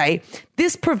want to say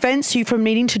this prevents you from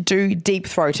needing to do deep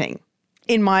throating.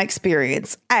 In my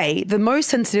experience, the most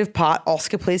sensitive part,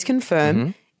 Oscar, please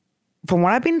confirm, from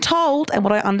what I've been told and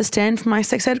what I understand from my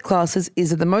sex ed classes is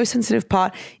that the most sensitive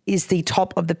part is the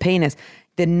top of the penis,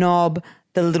 the knob,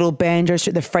 the little banjo,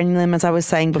 the frenulum, as I was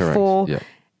saying before. Correct. Yeah.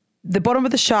 The bottom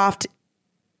of the shaft,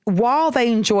 while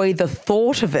they enjoy the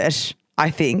thought of it, I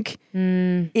think,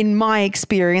 in my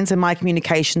experience and my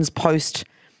communications post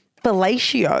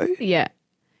fellatio,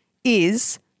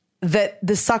 is that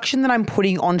the suction that I'm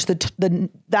putting onto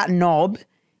that knob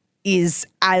is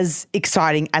as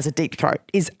exciting as a deep throat,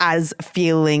 is as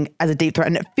feeling as a deep throat.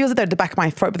 And it feels like they're at the back of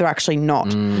my throat, but they're actually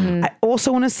not. I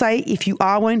also want to say if you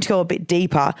are wanting to go a bit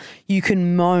deeper, you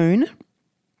can moan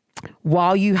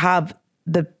while you have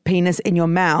the penis in your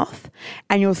mouth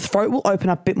and your throat will open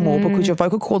up a bit more because your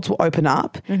vocal cords will open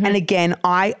up. And again,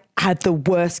 I had the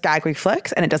worst gag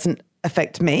reflex and it doesn't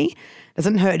affect me.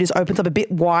 Doesn't hurt, it just opens up a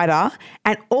bit wider.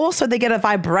 And also they get a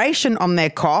vibration on their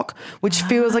cock, which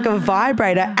feels like a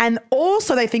vibrator. And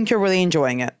also they think you're really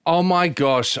enjoying it. Oh my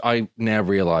gosh, I now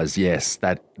realise, yes,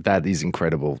 that is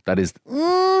incredible. That is...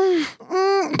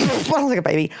 Sounds like a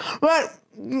baby. But,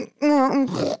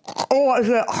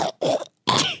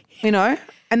 you know,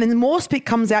 and then more spit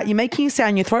comes out, you're making a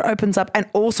sound, your throat opens up, and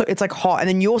also it's like hot. And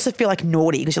then you also feel like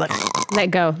naughty because you're like...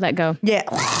 Let go. Yeah.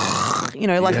 You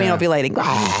know, like me ovulating.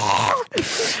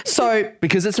 So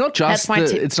because it's not just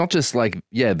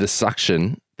the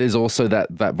suction. There's also that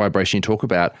vibration you talk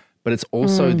about, but it's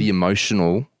also the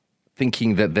emotional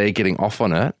thinking that they're getting off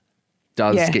on it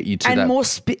does get you to that. And more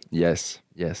spit. Yes.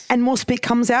 And more spit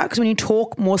comes out because when you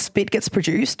talk, more spit gets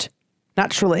produced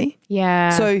naturally.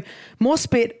 Yeah. So more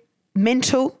spit,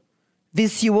 mental,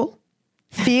 visual,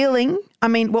 feeling. I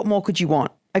mean, what more could you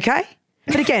want? Okay.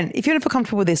 But again, if you don't feel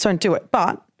comfortable with this, don't do it.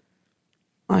 But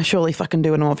I surely fucking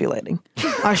do when I'm ovulating.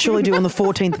 I surely do on the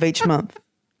 14th of each month.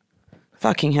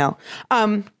 Fucking hell.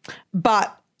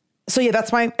 But so yeah,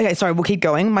 that's my, okay, sorry, we'll keep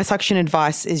going. My suction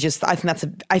advice is just, I think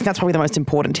that's probably the most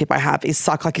important tip I have is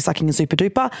suck like you're sucking a super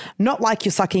duper, not like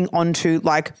you're sucking onto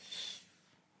like,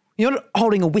 you're not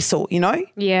holding a whistle, you know?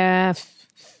 Yeah.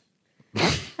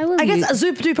 I guess a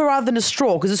super duper rather than a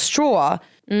straw because a straw.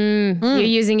 You're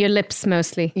using your lips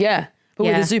mostly. Yeah. But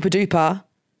with a super duper,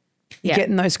 you're Yeah.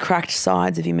 getting those cracked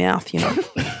sides of your mouth, you know?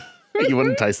 You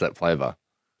wouldn't taste that flavour.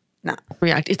 Nah.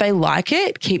 React. If they like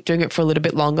it, keep doing it for a little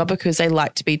bit longer because they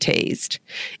like to be teased.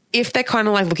 If they're kind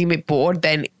of like looking a bit bored,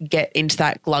 then get into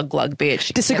that glug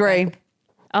bitch. Disagree.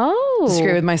 Oh.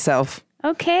 Disagree with myself.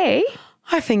 Okay.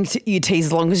 I think you tease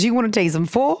as long as you want to tease them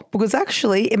for because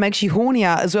actually it makes you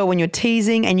hornier as well when you're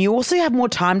teasing and you also have more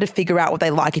time to figure out what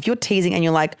they like. If you're teasing and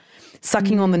you're like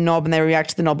sucking on the knob and they react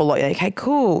to the knob a lot, you're like, okay,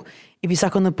 cool. If you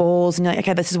suck on the balls and you're like,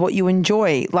 okay, this is what you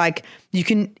enjoy. Like you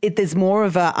can, there's more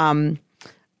of a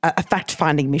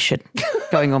fact-finding mission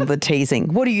going on with the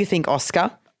teasing. What do you think, Oscar?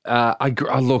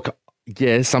 I look,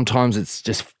 yeah, sometimes it's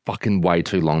just fucking way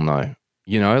too long though.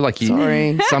 You know, like you,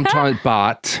 Sorry. sometimes,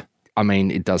 but I mean,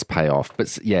 it does pay off.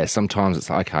 But yeah, sometimes it's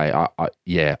okay.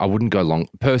 I wouldn't go long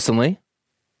personally.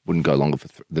 Wouldn't go longer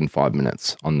than 5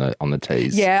 minutes on the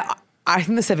tease. Yeah, I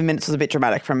think the 7 minutes was a bit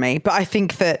dramatic from me, but I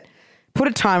think that put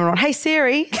a timer on. Hey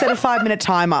Siri, set a 5-minute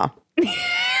timer,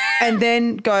 and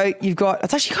then go. You've got.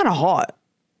 It's actually kind of hot.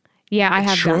 Yeah, I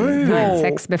have done Whoa.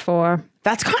 sex before.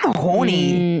 That's kind of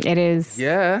horny. It is.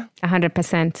 Yeah.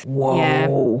 100%. Whoa.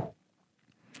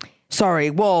 Yeah. Sorry.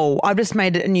 Whoa. I've just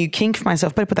made a new kink for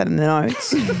myself. Better put that in the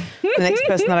notes. The next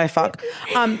person that I fuck.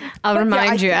 I'll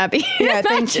remind you, Abby. Yeah,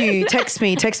 thank you. Text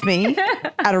me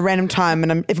at a random time,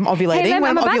 and if I'm ovulating, Hey, Lem,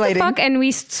 when I'm about ovulating. to fuck, and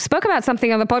we spoke about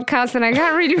something on the podcast, and I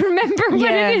can't really remember what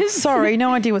it is. Sorry,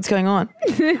 no idea what's going on.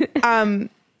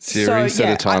 Siri,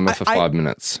 set a timer for 5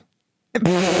 minutes.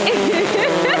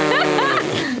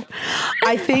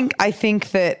 I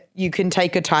think that you can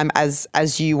take your time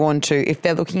as you want to. If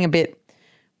they're looking a bit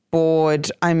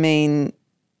bored, I mean,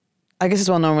 I guess as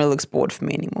well, no one really looks bored for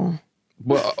me anymore.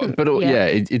 Well, but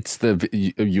it's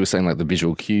you were saying like the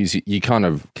visual cues. You kind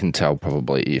of can tell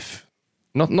probably if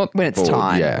not when it's bored,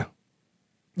 time. Yeah.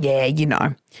 Yeah, you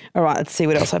know. All right, let's see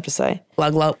what else I have to say.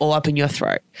 Glug all up in your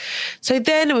throat. So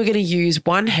then we're going to use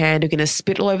one hand. We're going to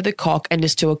spit all over the cock and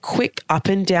just do a quick up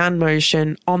and down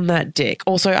motion on that dick.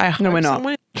 Also, I hope we're not.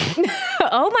 someone-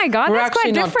 Oh my God, We're that's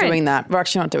actually quite not different. doing that. We're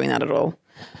actually not doing that at all.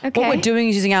 Okay. What we're doing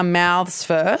is using our mouths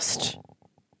first,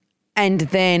 and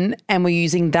we're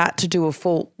using that to do a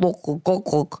full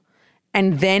look.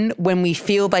 And then when we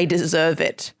feel they deserve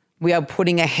it, we are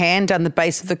putting a hand down the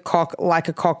base of the cock like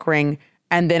a cock ring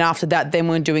And then after that, then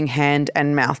we're doing hand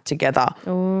and mouth together.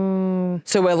 Ooh.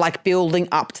 So we're like building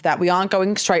up to that. We aren't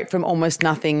going straight from almost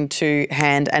nothing to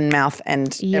hand and mouth and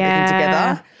everything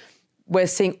together. We're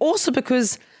seeing also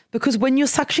because when your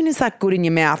suction is that good in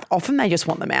your mouth, often they just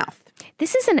want the mouth.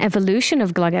 This is an evolution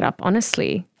of Glug It Up,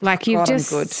 honestly. Like you've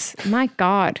my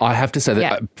God. I have to say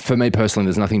that for me personally,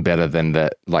 there's nothing better than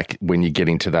that. Like when you're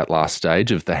getting to that last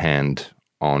stage of the hand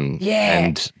on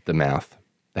and the mouth.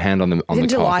 The hand on the cock.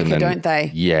 They like and it, then, don't they?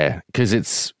 Yeah, because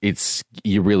it's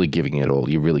you're really giving it all.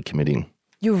 You're really committing.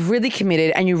 You're really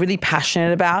committed and you're really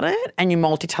passionate about it and you're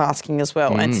multitasking as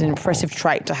well. And it's an impressive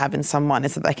trait to have in someone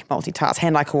is that they can multitask,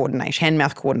 hand-eye coordination,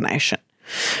 hand-mouth coordination.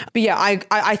 But yeah,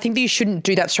 I think that you shouldn't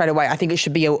do that straight away. I think it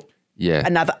should be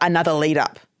another lead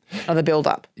up, another build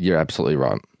up. You're absolutely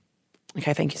right.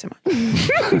 Okay, thank you so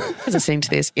much. Listening to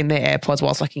this in their AirPods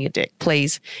while sucking a dick.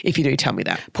 Please, if you do, tell me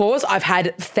that. Pause. I've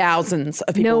had thousands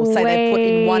of people say they put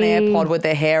in one AirPod with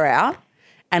their hair out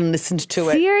and listened to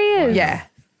it. Serious? Yeah.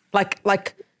 Like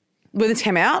when this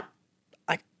came out,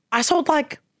 like I sold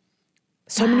like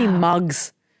so many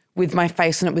mugs with my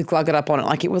face on it with Glug It Up on it.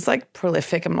 Like it was like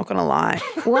prolific, I'm not going to lie.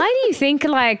 Why do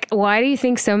you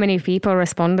think so many people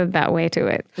responded that way to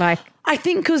it? Like, I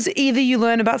think because either you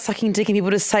learn about sucking dick and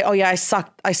people just say, oh yeah, I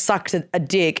sucked a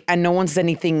dick and no one says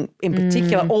anything in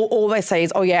particular. All they say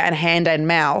is, oh yeah, and hand and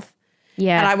mouth.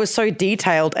 yeah. And I was so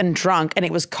detailed and drunk and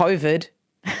it was COVID.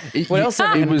 What else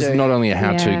are we It gonna was do? not only a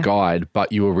how-to Yeah. guide,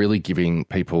 but you were really giving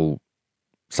people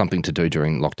something to do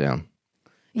during lockdown.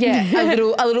 Yeah, a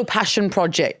little passion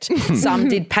project. Some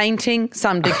did painting,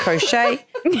 some did crochet.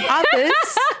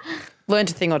 Others learned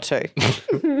a thing or two.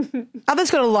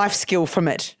 Others got a life skill from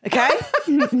it, okay?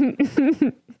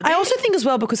 I also think as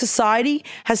well because society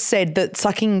has said that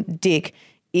sucking dick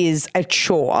is a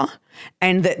chore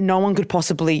and that no one could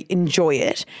possibly enjoy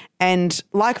it. And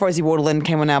like Rosie Waterland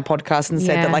came on our podcast and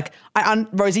said that like,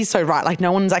 Rosie's so right. Like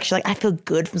no one's actually like, I feel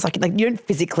good from sucking. Like you don't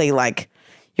physically like,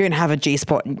 you don't have a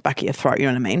G-spot in the back of your throat, you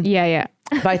know what I mean? yeah, yeah.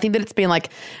 But I think that it's been like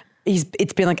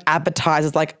advertised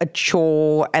as like a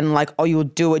chore and like, oh, you'll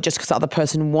do it just because the other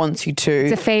person wants you to.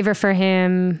 It's a favor for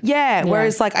him. Yeah.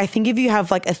 Whereas like, I think if you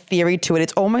have like a theory to it,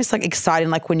 it's almost like exciting,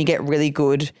 like when you get really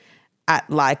good at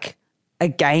like a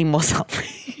game or something.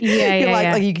 Yeah, You're yeah, like,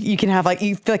 yeah. like you can have like,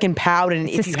 you feel like empowered. And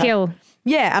It's a skill.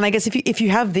 Yeah, and I guess if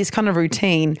you have this kind of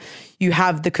routine, you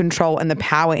have the control and the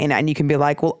power in it, and you can be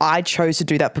like, well, I chose to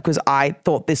do that because I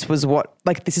thought this is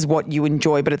what you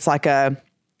enjoy, but it's like a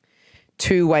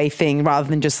two-way thing rather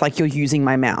than just like you're using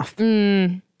my mouth.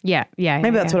 Yeah,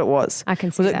 Maybe that's what it was. I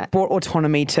can see was that. It brought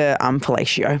autonomy to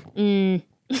fellatio.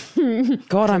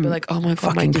 God, I'm Like, oh my God, my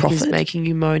fucking dick is prophet. making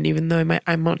you moan even though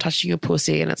I'm not touching your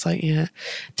pussy. And it's like, yeah,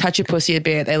 touch your pussy a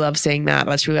bit. They love seeing that.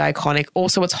 That's really iconic.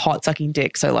 Also, it's hot sucking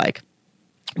dick. So like,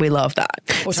 we love that.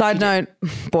 Side note,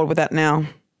 bored with that now.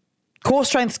 Core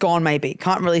strength's gone maybe.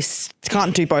 Can't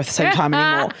do both at the same time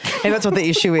anymore. Maybe that's what the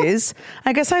issue is.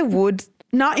 I guess I would.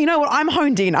 No, you know what? I'm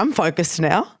honed in. I'm focused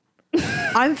now.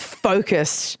 I'm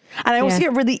focused. And I also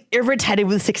get really irritated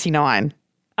with 69.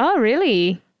 Oh,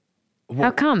 really?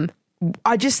 How come?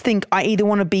 I just think I either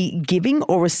want to be giving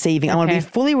or receiving. I want to be Okay.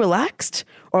 fully relaxed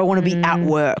or I want to be at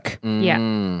work. Yeah.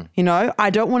 You know, I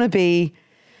don't want to be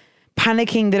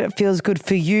panicking that it feels good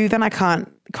for you. Then I can't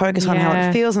focus on how Yeah.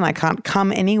 it feels and I can't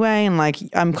come anyway. And like,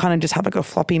 I'm kind of just have like a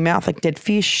floppy mouth, like dead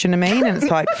fish, you know what I mean? And it's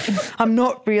like, I'm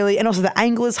not really, and also the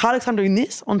angle is hard because I'm doing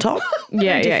this on top.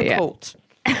 Yeah, Very yeah, yeah. difficult.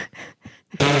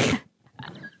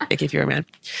 If you're a man.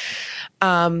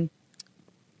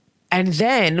 And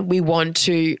then we want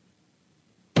to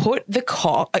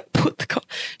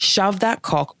shove that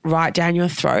cock right down your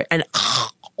throat and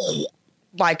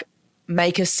like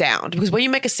make a sound. Because when you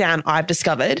make a sound, I've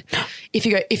discovered if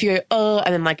you go,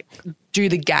 and then like do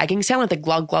the gagging sound, like the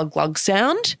glug, glug, glug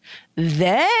sound,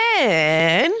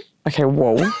 then Okay,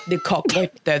 whoa. the cock go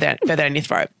further down your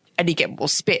throat and you get more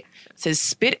spit. It says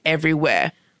spit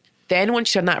everywhere. Then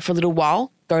once you've done that for a little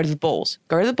while, go to the balls.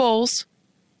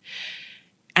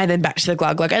 And then back to the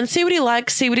glug glug and see what he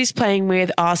likes, see what he's playing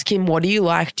with. Ask him, what do you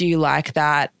like? Do you like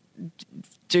that?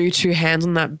 Do two hands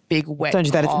on that big wet Don't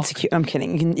do that. It's cock. insecure. I'm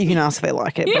kidding. You can ask if they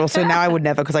like it. But also now I would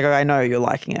never because I know you're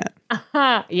liking it.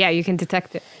 Yeah, you can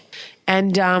detect it.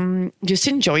 And just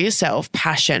enjoy yourself.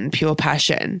 Passion, pure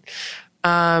passion.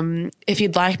 If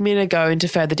you'd like me to go into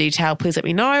further detail, please let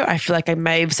me know. I feel like I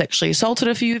may have sexually assaulted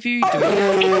a few of you.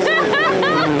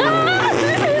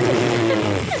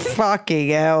 Fucking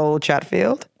hell,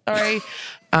 Chatfield. Sorry.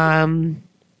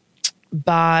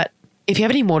 But if you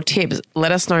have any more tips,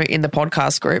 let us know in the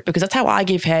podcast group, because that's how I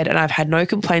give head and I've had no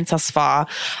complaints thus far.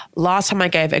 Last time I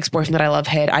gave ex-boyfriend that I love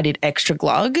head, I did extra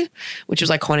glug, which was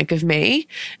iconic of me.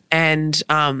 And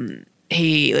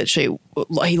he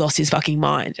lost his fucking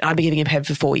mind. I've been giving him head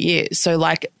for 4 years. So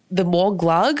like the more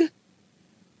glug,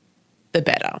 the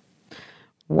better.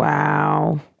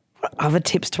 Wow. What other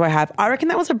tips do I have? I reckon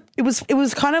that it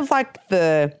was kind of like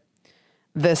the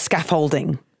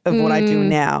scaffolding of what I do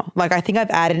now. Like I think I've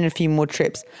added in a few more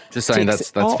trips. Just saying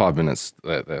that's 5 minutes.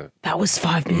 There. That was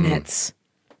 5 minutes.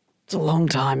 It's a long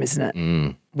time, isn't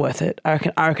it? Worth it. I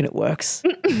reckon it works.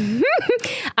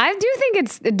 I do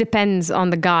think it depends on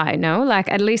the guy, no? Like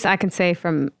at least I can say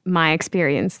from my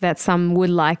experience that some would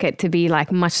like it to be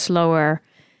like much slower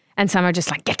and some are just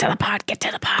like, get to the part.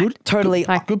 Totally.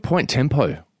 Good point.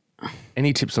 Tempo.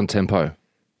 Any tips on tempo?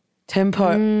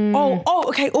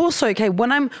 Okay. Also, okay.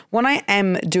 When I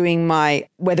am doing my,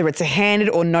 whether it's a handed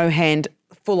or no hand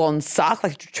full on suck,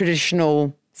 like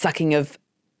traditional sucking of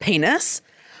penis,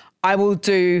 I will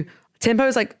do tempo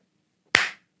is like,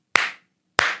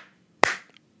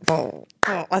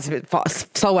 that's a bit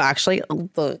fast. So actually,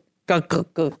 that's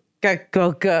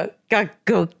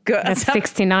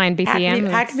 69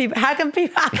 BPM. How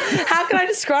can I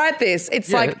describe this?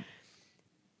 It's like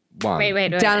one. Wait.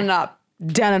 down and up,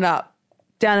 down and up,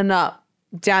 down and up,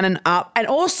 down and up. And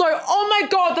also, oh my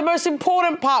God, one of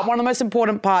the most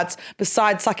important parts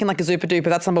besides sucking like a super duper,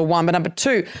 that's number one. But number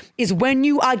two is when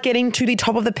you are getting to the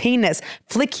top of the penis,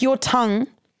 flick your tongue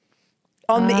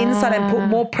on the inside and put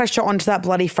more pressure onto that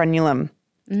bloody frenulum.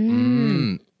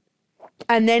 And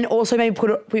then also maybe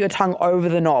put your tongue over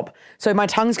the knob. So my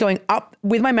tongue's going up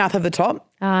with my mouth over the top.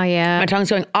 Oh, yeah. My tongue's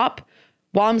going up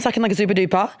while I'm sucking like a super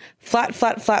duper, flat,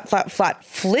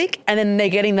 flick, and then they're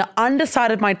getting the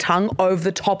underside of my tongue over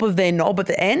the top of their knob at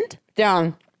the end,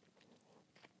 down.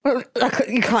 You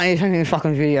can't even do a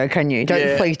fucking video, can you?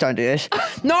 Please don't do this.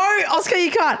 No, Oscar,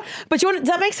 you can't. But does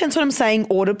that make sense what I'm saying?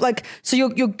 Like, so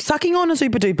you're sucking on a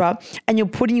super duper and you're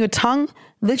putting your tongue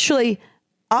literally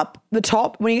up the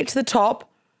top. When you get to the top,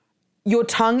 your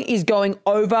tongue is going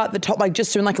over the top, like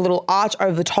just doing like a little arch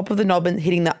over the top of the knob and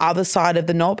hitting the other side of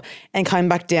the knob and coming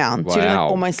back down. Wow. So you're doing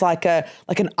almost like an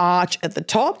arch at the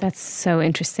top. That's so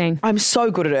interesting. I'm so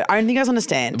good at it. I don't think you guys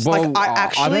understand. Well,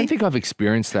 like I don't think I've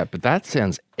experienced that, but that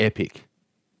sounds epic.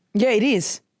 Yeah, it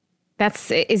is.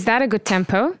 Is that a good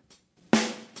tempo?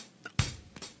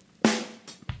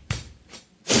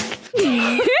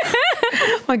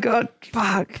 Oh my God,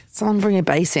 fuck. Someone bring a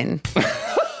bass in.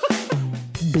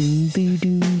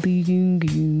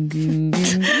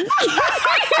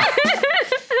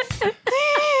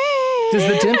 Does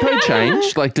the tempo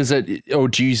change? Like, does it, or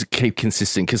do you keep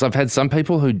consistent? Because I've had some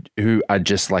people who are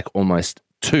just like almost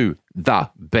to the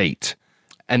beat,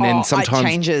 and then sometimes it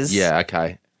changes. Yeah,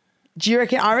 okay. Do you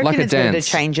reckon? I reckon Like a it's better to dance.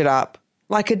 change it up.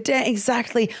 Like a dance,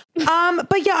 exactly.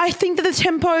 But yeah, I think that the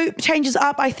tempo changes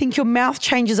up. I think your mouth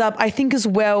changes up. I think as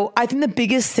well, I think the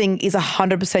biggest thing is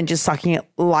 100% just sucking it,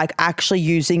 like actually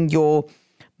using your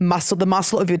muscle, the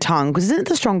muscle of your tongue. Because isn't it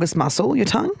the strongest muscle, your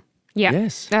tongue? Yeah.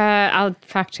 Yes. I'll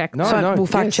fact check. No, So no. we'll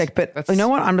fact yes. check, but That's- you know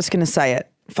what? I'm just going to say it.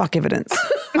 Fuck evidence.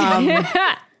 No,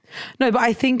 but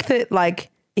I think that like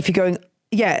if you're going,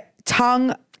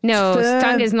 tongue. No, firm-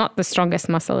 tongue is not the strongest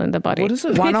muscle in the body. What is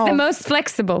it? One It's the of- most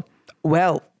flexible.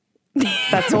 Well,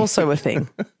 that's also a thing.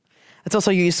 It's also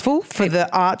useful for the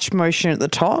arch motion at the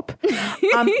top.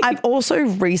 I've also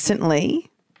recently,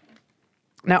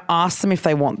 now asked them if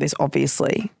they want this,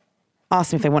 obviously.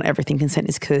 Asked them if they want everything. Consent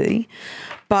is key.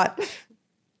 But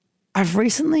I've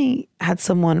recently had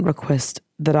someone request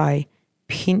that I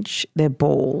pinch their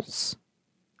balls,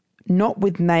 not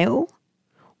with nail,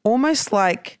 almost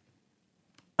like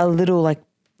a little like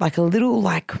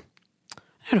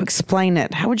how to explain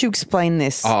it? How would you explain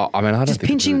this? Oh, I mean, I don't just think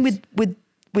pinching it's-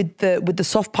 with the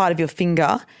soft part of your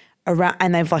finger around,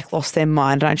 and they've like lost their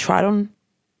mind. And I tried on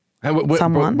Hey,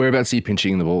 someone. whereabouts are you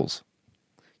pinching the balls?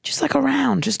 just like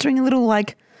around, just doing a little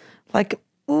like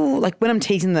ooh, like when I'm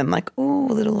teasing them, like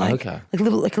ooh, a little like Okay.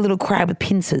 like a little crab with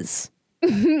pincers,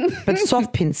 but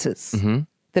soft pincers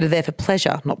that are there for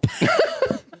pleasure, not.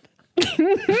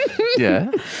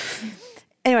 Yeah.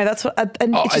 Anyway, that's what,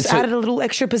 and it just so- added a little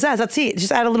extra pizzazz. That's it.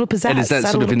 Just add a little pizzazz. And is that Add a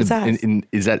sort of little in the pizzazz.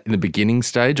 is that in the beginning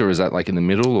stage, or is that like in the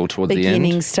middle or towards the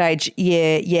beginning end? stage?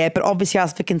 Yeah. But obviously,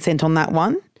 ask for consent on that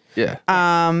one. Yeah.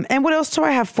 And what else do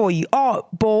I have for you? Oh,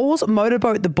 balls,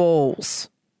 motorboat the balls.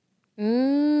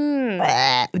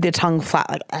 With your tongue flat,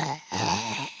 like.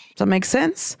 Does that make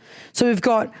sense? So we've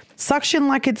got suction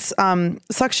like it's a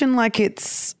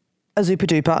super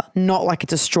duper, not like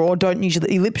it's a straw. Don't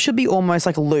usually, your lips should be almost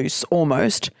like loose,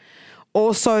 almost.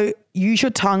 Also, use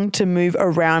your tongue to move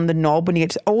around the knob when you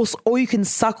get to, also, or you can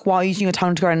suck while using your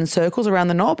tongue to go around in circles around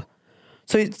the knob.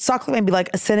 So suck maybe like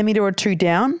a centimetre or 2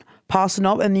 down past the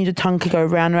knob, and then your tongue can go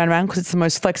round because it's the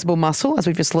most flexible muscle, as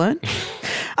we've just learned.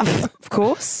 Of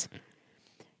course.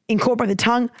 Incorporate the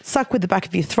tongue, suck with the back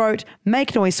of your throat,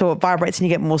 make noise so it vibrates and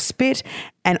you get more spit,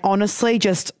 and honestly,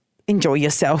 just enjoy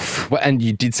yourself. Well, and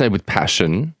you did say with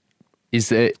passion, is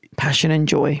there Passion and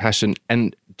joy. passion?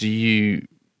 And do you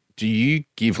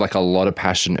give like a lot of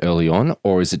passion early on,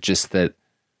 or is it just that,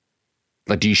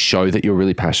 like, do you show that you're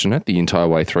really passionate the entire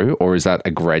way through, or is that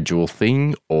a gradual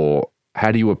thing, or how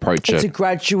do you approach It's it? a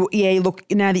gradual, look,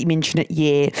 now that you mention it,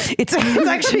 it's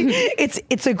actually,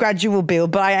 it's a gradual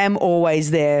build, but I am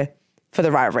always there for the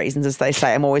right reasons, as they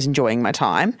say. I'm always enjoying my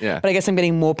time. Yeah. But I guess I'm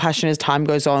getting more passionate as time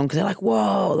goes on, because they're like,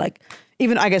 whoa, like,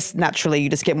 even I guess naturally you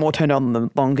just get more turned on the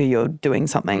longer you're doing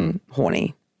something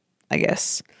horny, I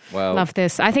guess. Well, Love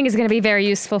this. I think it's going to be very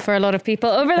useful for a lot of people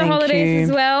over the Thank holidays you.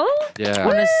 as well. yeah.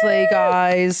 Honestly,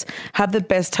 guys, have the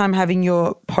best time having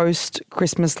your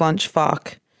post-Christmas lunch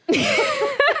fuck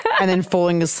and then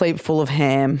falling asleep full of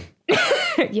ham.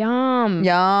 Yum.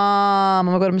 Yum. Oh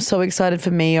my God, I'm so excited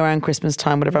for me around Christmas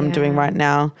time, whatever I'm doing right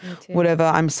now. Whatever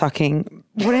I'm sucking,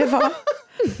 whatever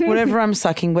I'm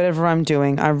sucking, whatever I'm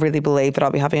doing, I really believe that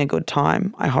I'll be having a good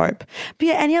time, I hope. But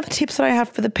yeah, any other tips that I have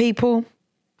for the people?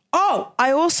 Oh,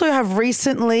 I also have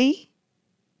recently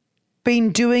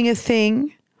been doing a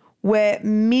thing where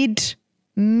mid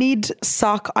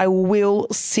suck, I will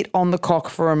sit on the cock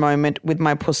for a moment with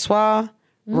my poussoir,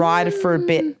 ride it for a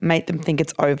bit, make them think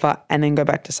it's over, and then go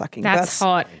back to sucking. That's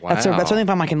hot. That's Wow. only if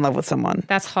I'm like in love with someone.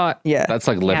 That's hot. Yeah. That's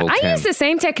like level I 10. use the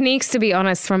same techniques, to be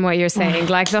honest, from what you're saying.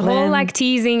 Like the whole like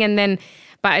teasing and then,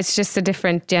 but it's just a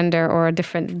different gender or a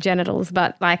different genitals.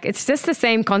 But like, it's just the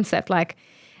same concept. Like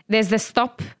there's the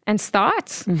stop and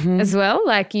start as well.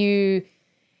 Like you're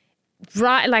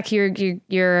kind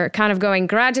of going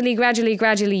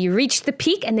gradually. You reach the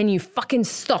peak and then you fucking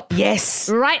stop. Yes.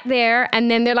 Right there.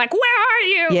 And then they're like, where are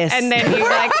you? Yes. And then you're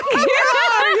like, Where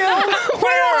are you?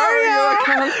 Where are you?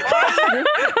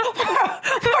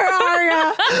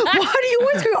 Why do you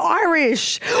always go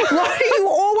Irish? Why do you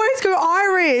always go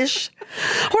Irish?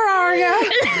 Where are you?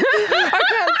 I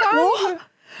can't find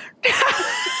you.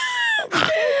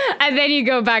 and then you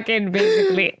go back in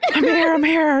basically. I'm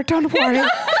here. Don't worry.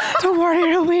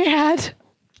 It'll be had.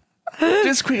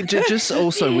 Just quick, just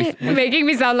also with Making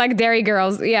me sound like dairy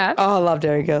girls. Yeah. Oh, I love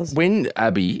Dairy Girls. when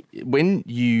Abby, when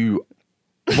you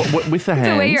with the hands.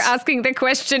 The way you're asking the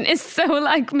question is so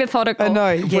like methodical. I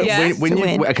know. Yes.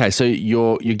 Okay, so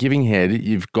you're giving head.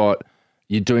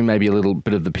 You're doing maybe a little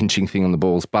bit of the pinching thing on the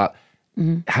balls, but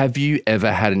have you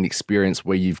ever had an experience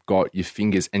where you've got your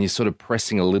fingers and you're sort of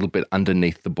pressing a little bit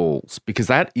underneath the balls? Because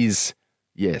that is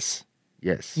yes.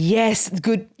 Yes,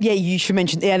 good. Yeah, you should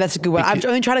mention. Yeah, that's a good one. I've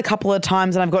only tried a couple of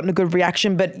times and I've gotten a good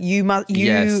reaction. But you have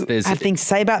things to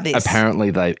say about this. Apparently,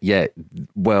 a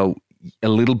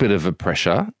little bit of a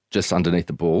pressure just underneath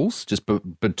the balls, just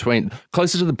between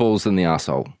closer to the balls than the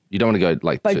arsehole. You don't want to go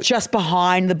like, but just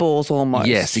behind the balls almost.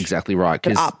 Yes, exactly right.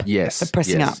 But up. Yes, But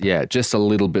pressing up. Yeah, just a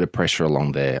little bit of pressure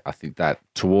along there. I think that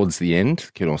towards the end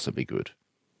can also be good.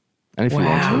 And if you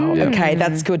want to, yeah. Okay,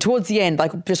 that's good. Towards the end,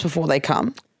 like just before they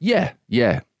come. Yeah,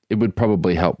 it would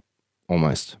probably help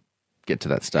almost get to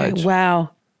that stage.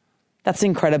 Wow. That's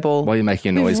incredible. While you're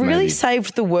making a noise, We've really maybe.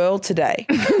 saved the world today.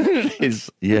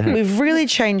 Yeah. We've really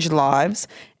changed lives.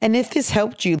 And if this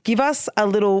helped you, give us a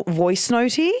little voice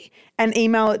notey and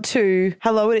email it to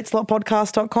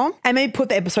hello@itslotpodcast.com and maybe put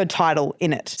the episode title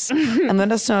in it. And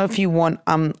let us know if you want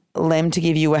Lem to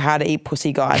give you a how to eat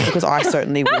pussy guide, because I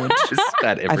certainly would. Just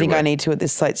that I think I everywhere. need to at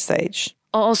this late stage.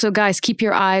 Also, guys, keep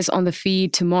your eyes on the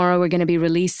feed. Tomorrow, we're going to be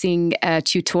releasing a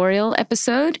tutorial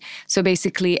episode. So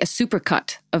basically a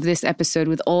supercut of this episode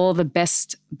with all the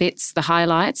best bits, the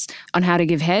highlights on how to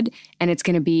give head. And it's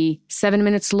going to be 7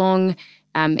 minutes long.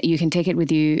 You can take it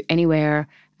with you anywhere.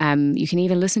 You can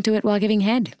even listen to it while giving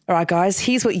head. All right, guys,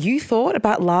 here's what you thought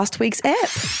about last week's ep.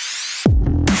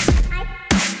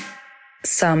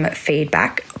 Some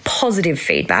feedback, positive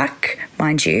feedback,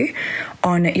 mind you,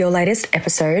 on your latest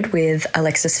episode with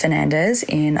Alexis Fernandez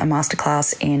in a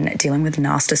masterclass in dealing with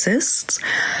narcissists.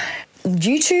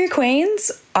 You two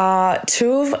queens are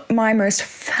two of my most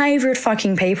favourite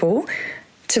fucking people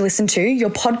to listen to.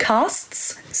 Your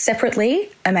podcasts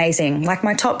separately, amazing. Like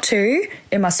my top two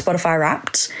in my Spotify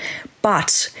Wrapped.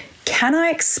 But can I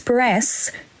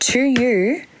express to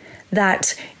you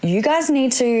that you guys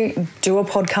need to do a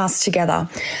podcast together?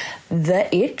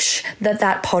 the itch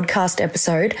that podcast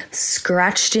episode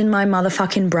scratched in my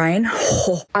motherfucking brain.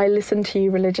 I listen to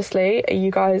you religiously. You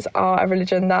guys are a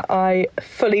religion that I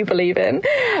fully believe in.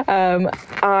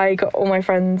 I got all my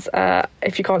friends,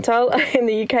 if you can't tell, in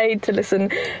the UK to listen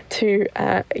to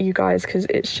you guys because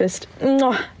it's just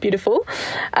beautiful.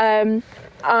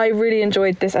 I really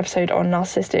enjoyed this episode on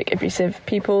narcissistic abusive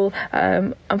people.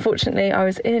 Unfortunately, I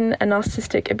was in a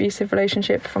narcissistic abusive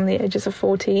relationship from the ages of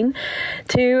 14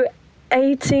 to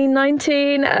 18,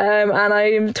 19, and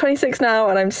I'm 26 now,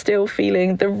 and I'm still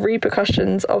feeling the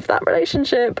repercussions of that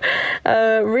relationship.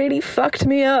 Really fucked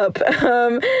me up.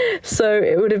 So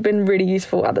it would have been really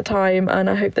useful at the time,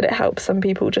 and I hope that it helps some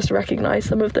people just recognize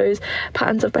some of those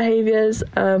patterns of behaviors,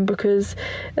 because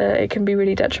it can be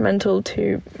really detrimental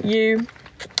to you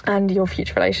and your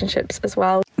future relationships as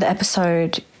well. The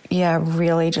episode,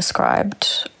 really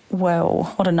described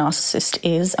well what a narcissist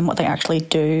is and what they actually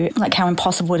do, like how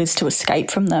impossible it is to escape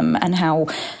from them and how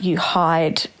you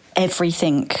hide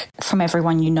everything from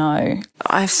everyone you know.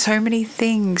 I have so many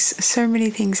things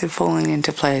have fallen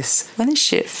into place. When the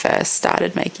shit first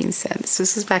started making sense,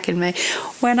 this was back in May,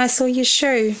 when I saw your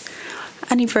show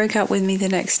and he broke up with me the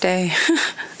next day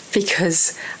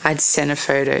because I'd sent a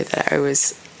photo that I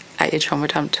was at your trauma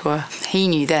dump tour. He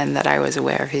knew then that I was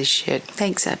aware of his shit.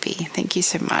 Thanks, Abby. Thank you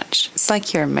so much. It's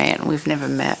like you're a mate. We've never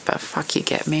met, but fuck, you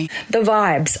get me. The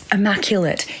vibes,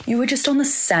 immaculate. You were just on the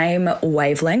same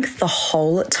wavelength the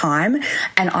whole time,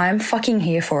 and I'm fucking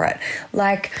here for it.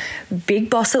 Like, big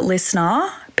boss at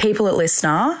Listener, people at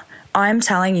Listener, I'm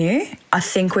telling you, I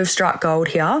think we've struck gold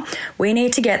here. We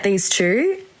need to get these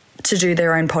two to do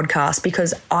their own podcast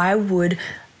because I would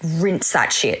rinse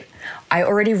that shit. I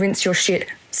already rinse your shit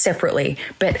separately,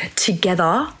 but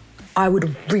together I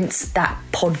would rinse that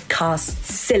podcast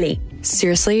silly.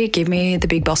 Seriously, give me the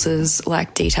big boss's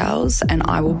details and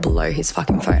I will blow his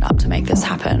fucking phone up to make this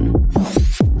happen.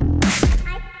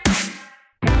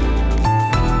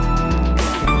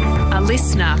 A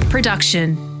Listener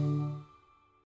production.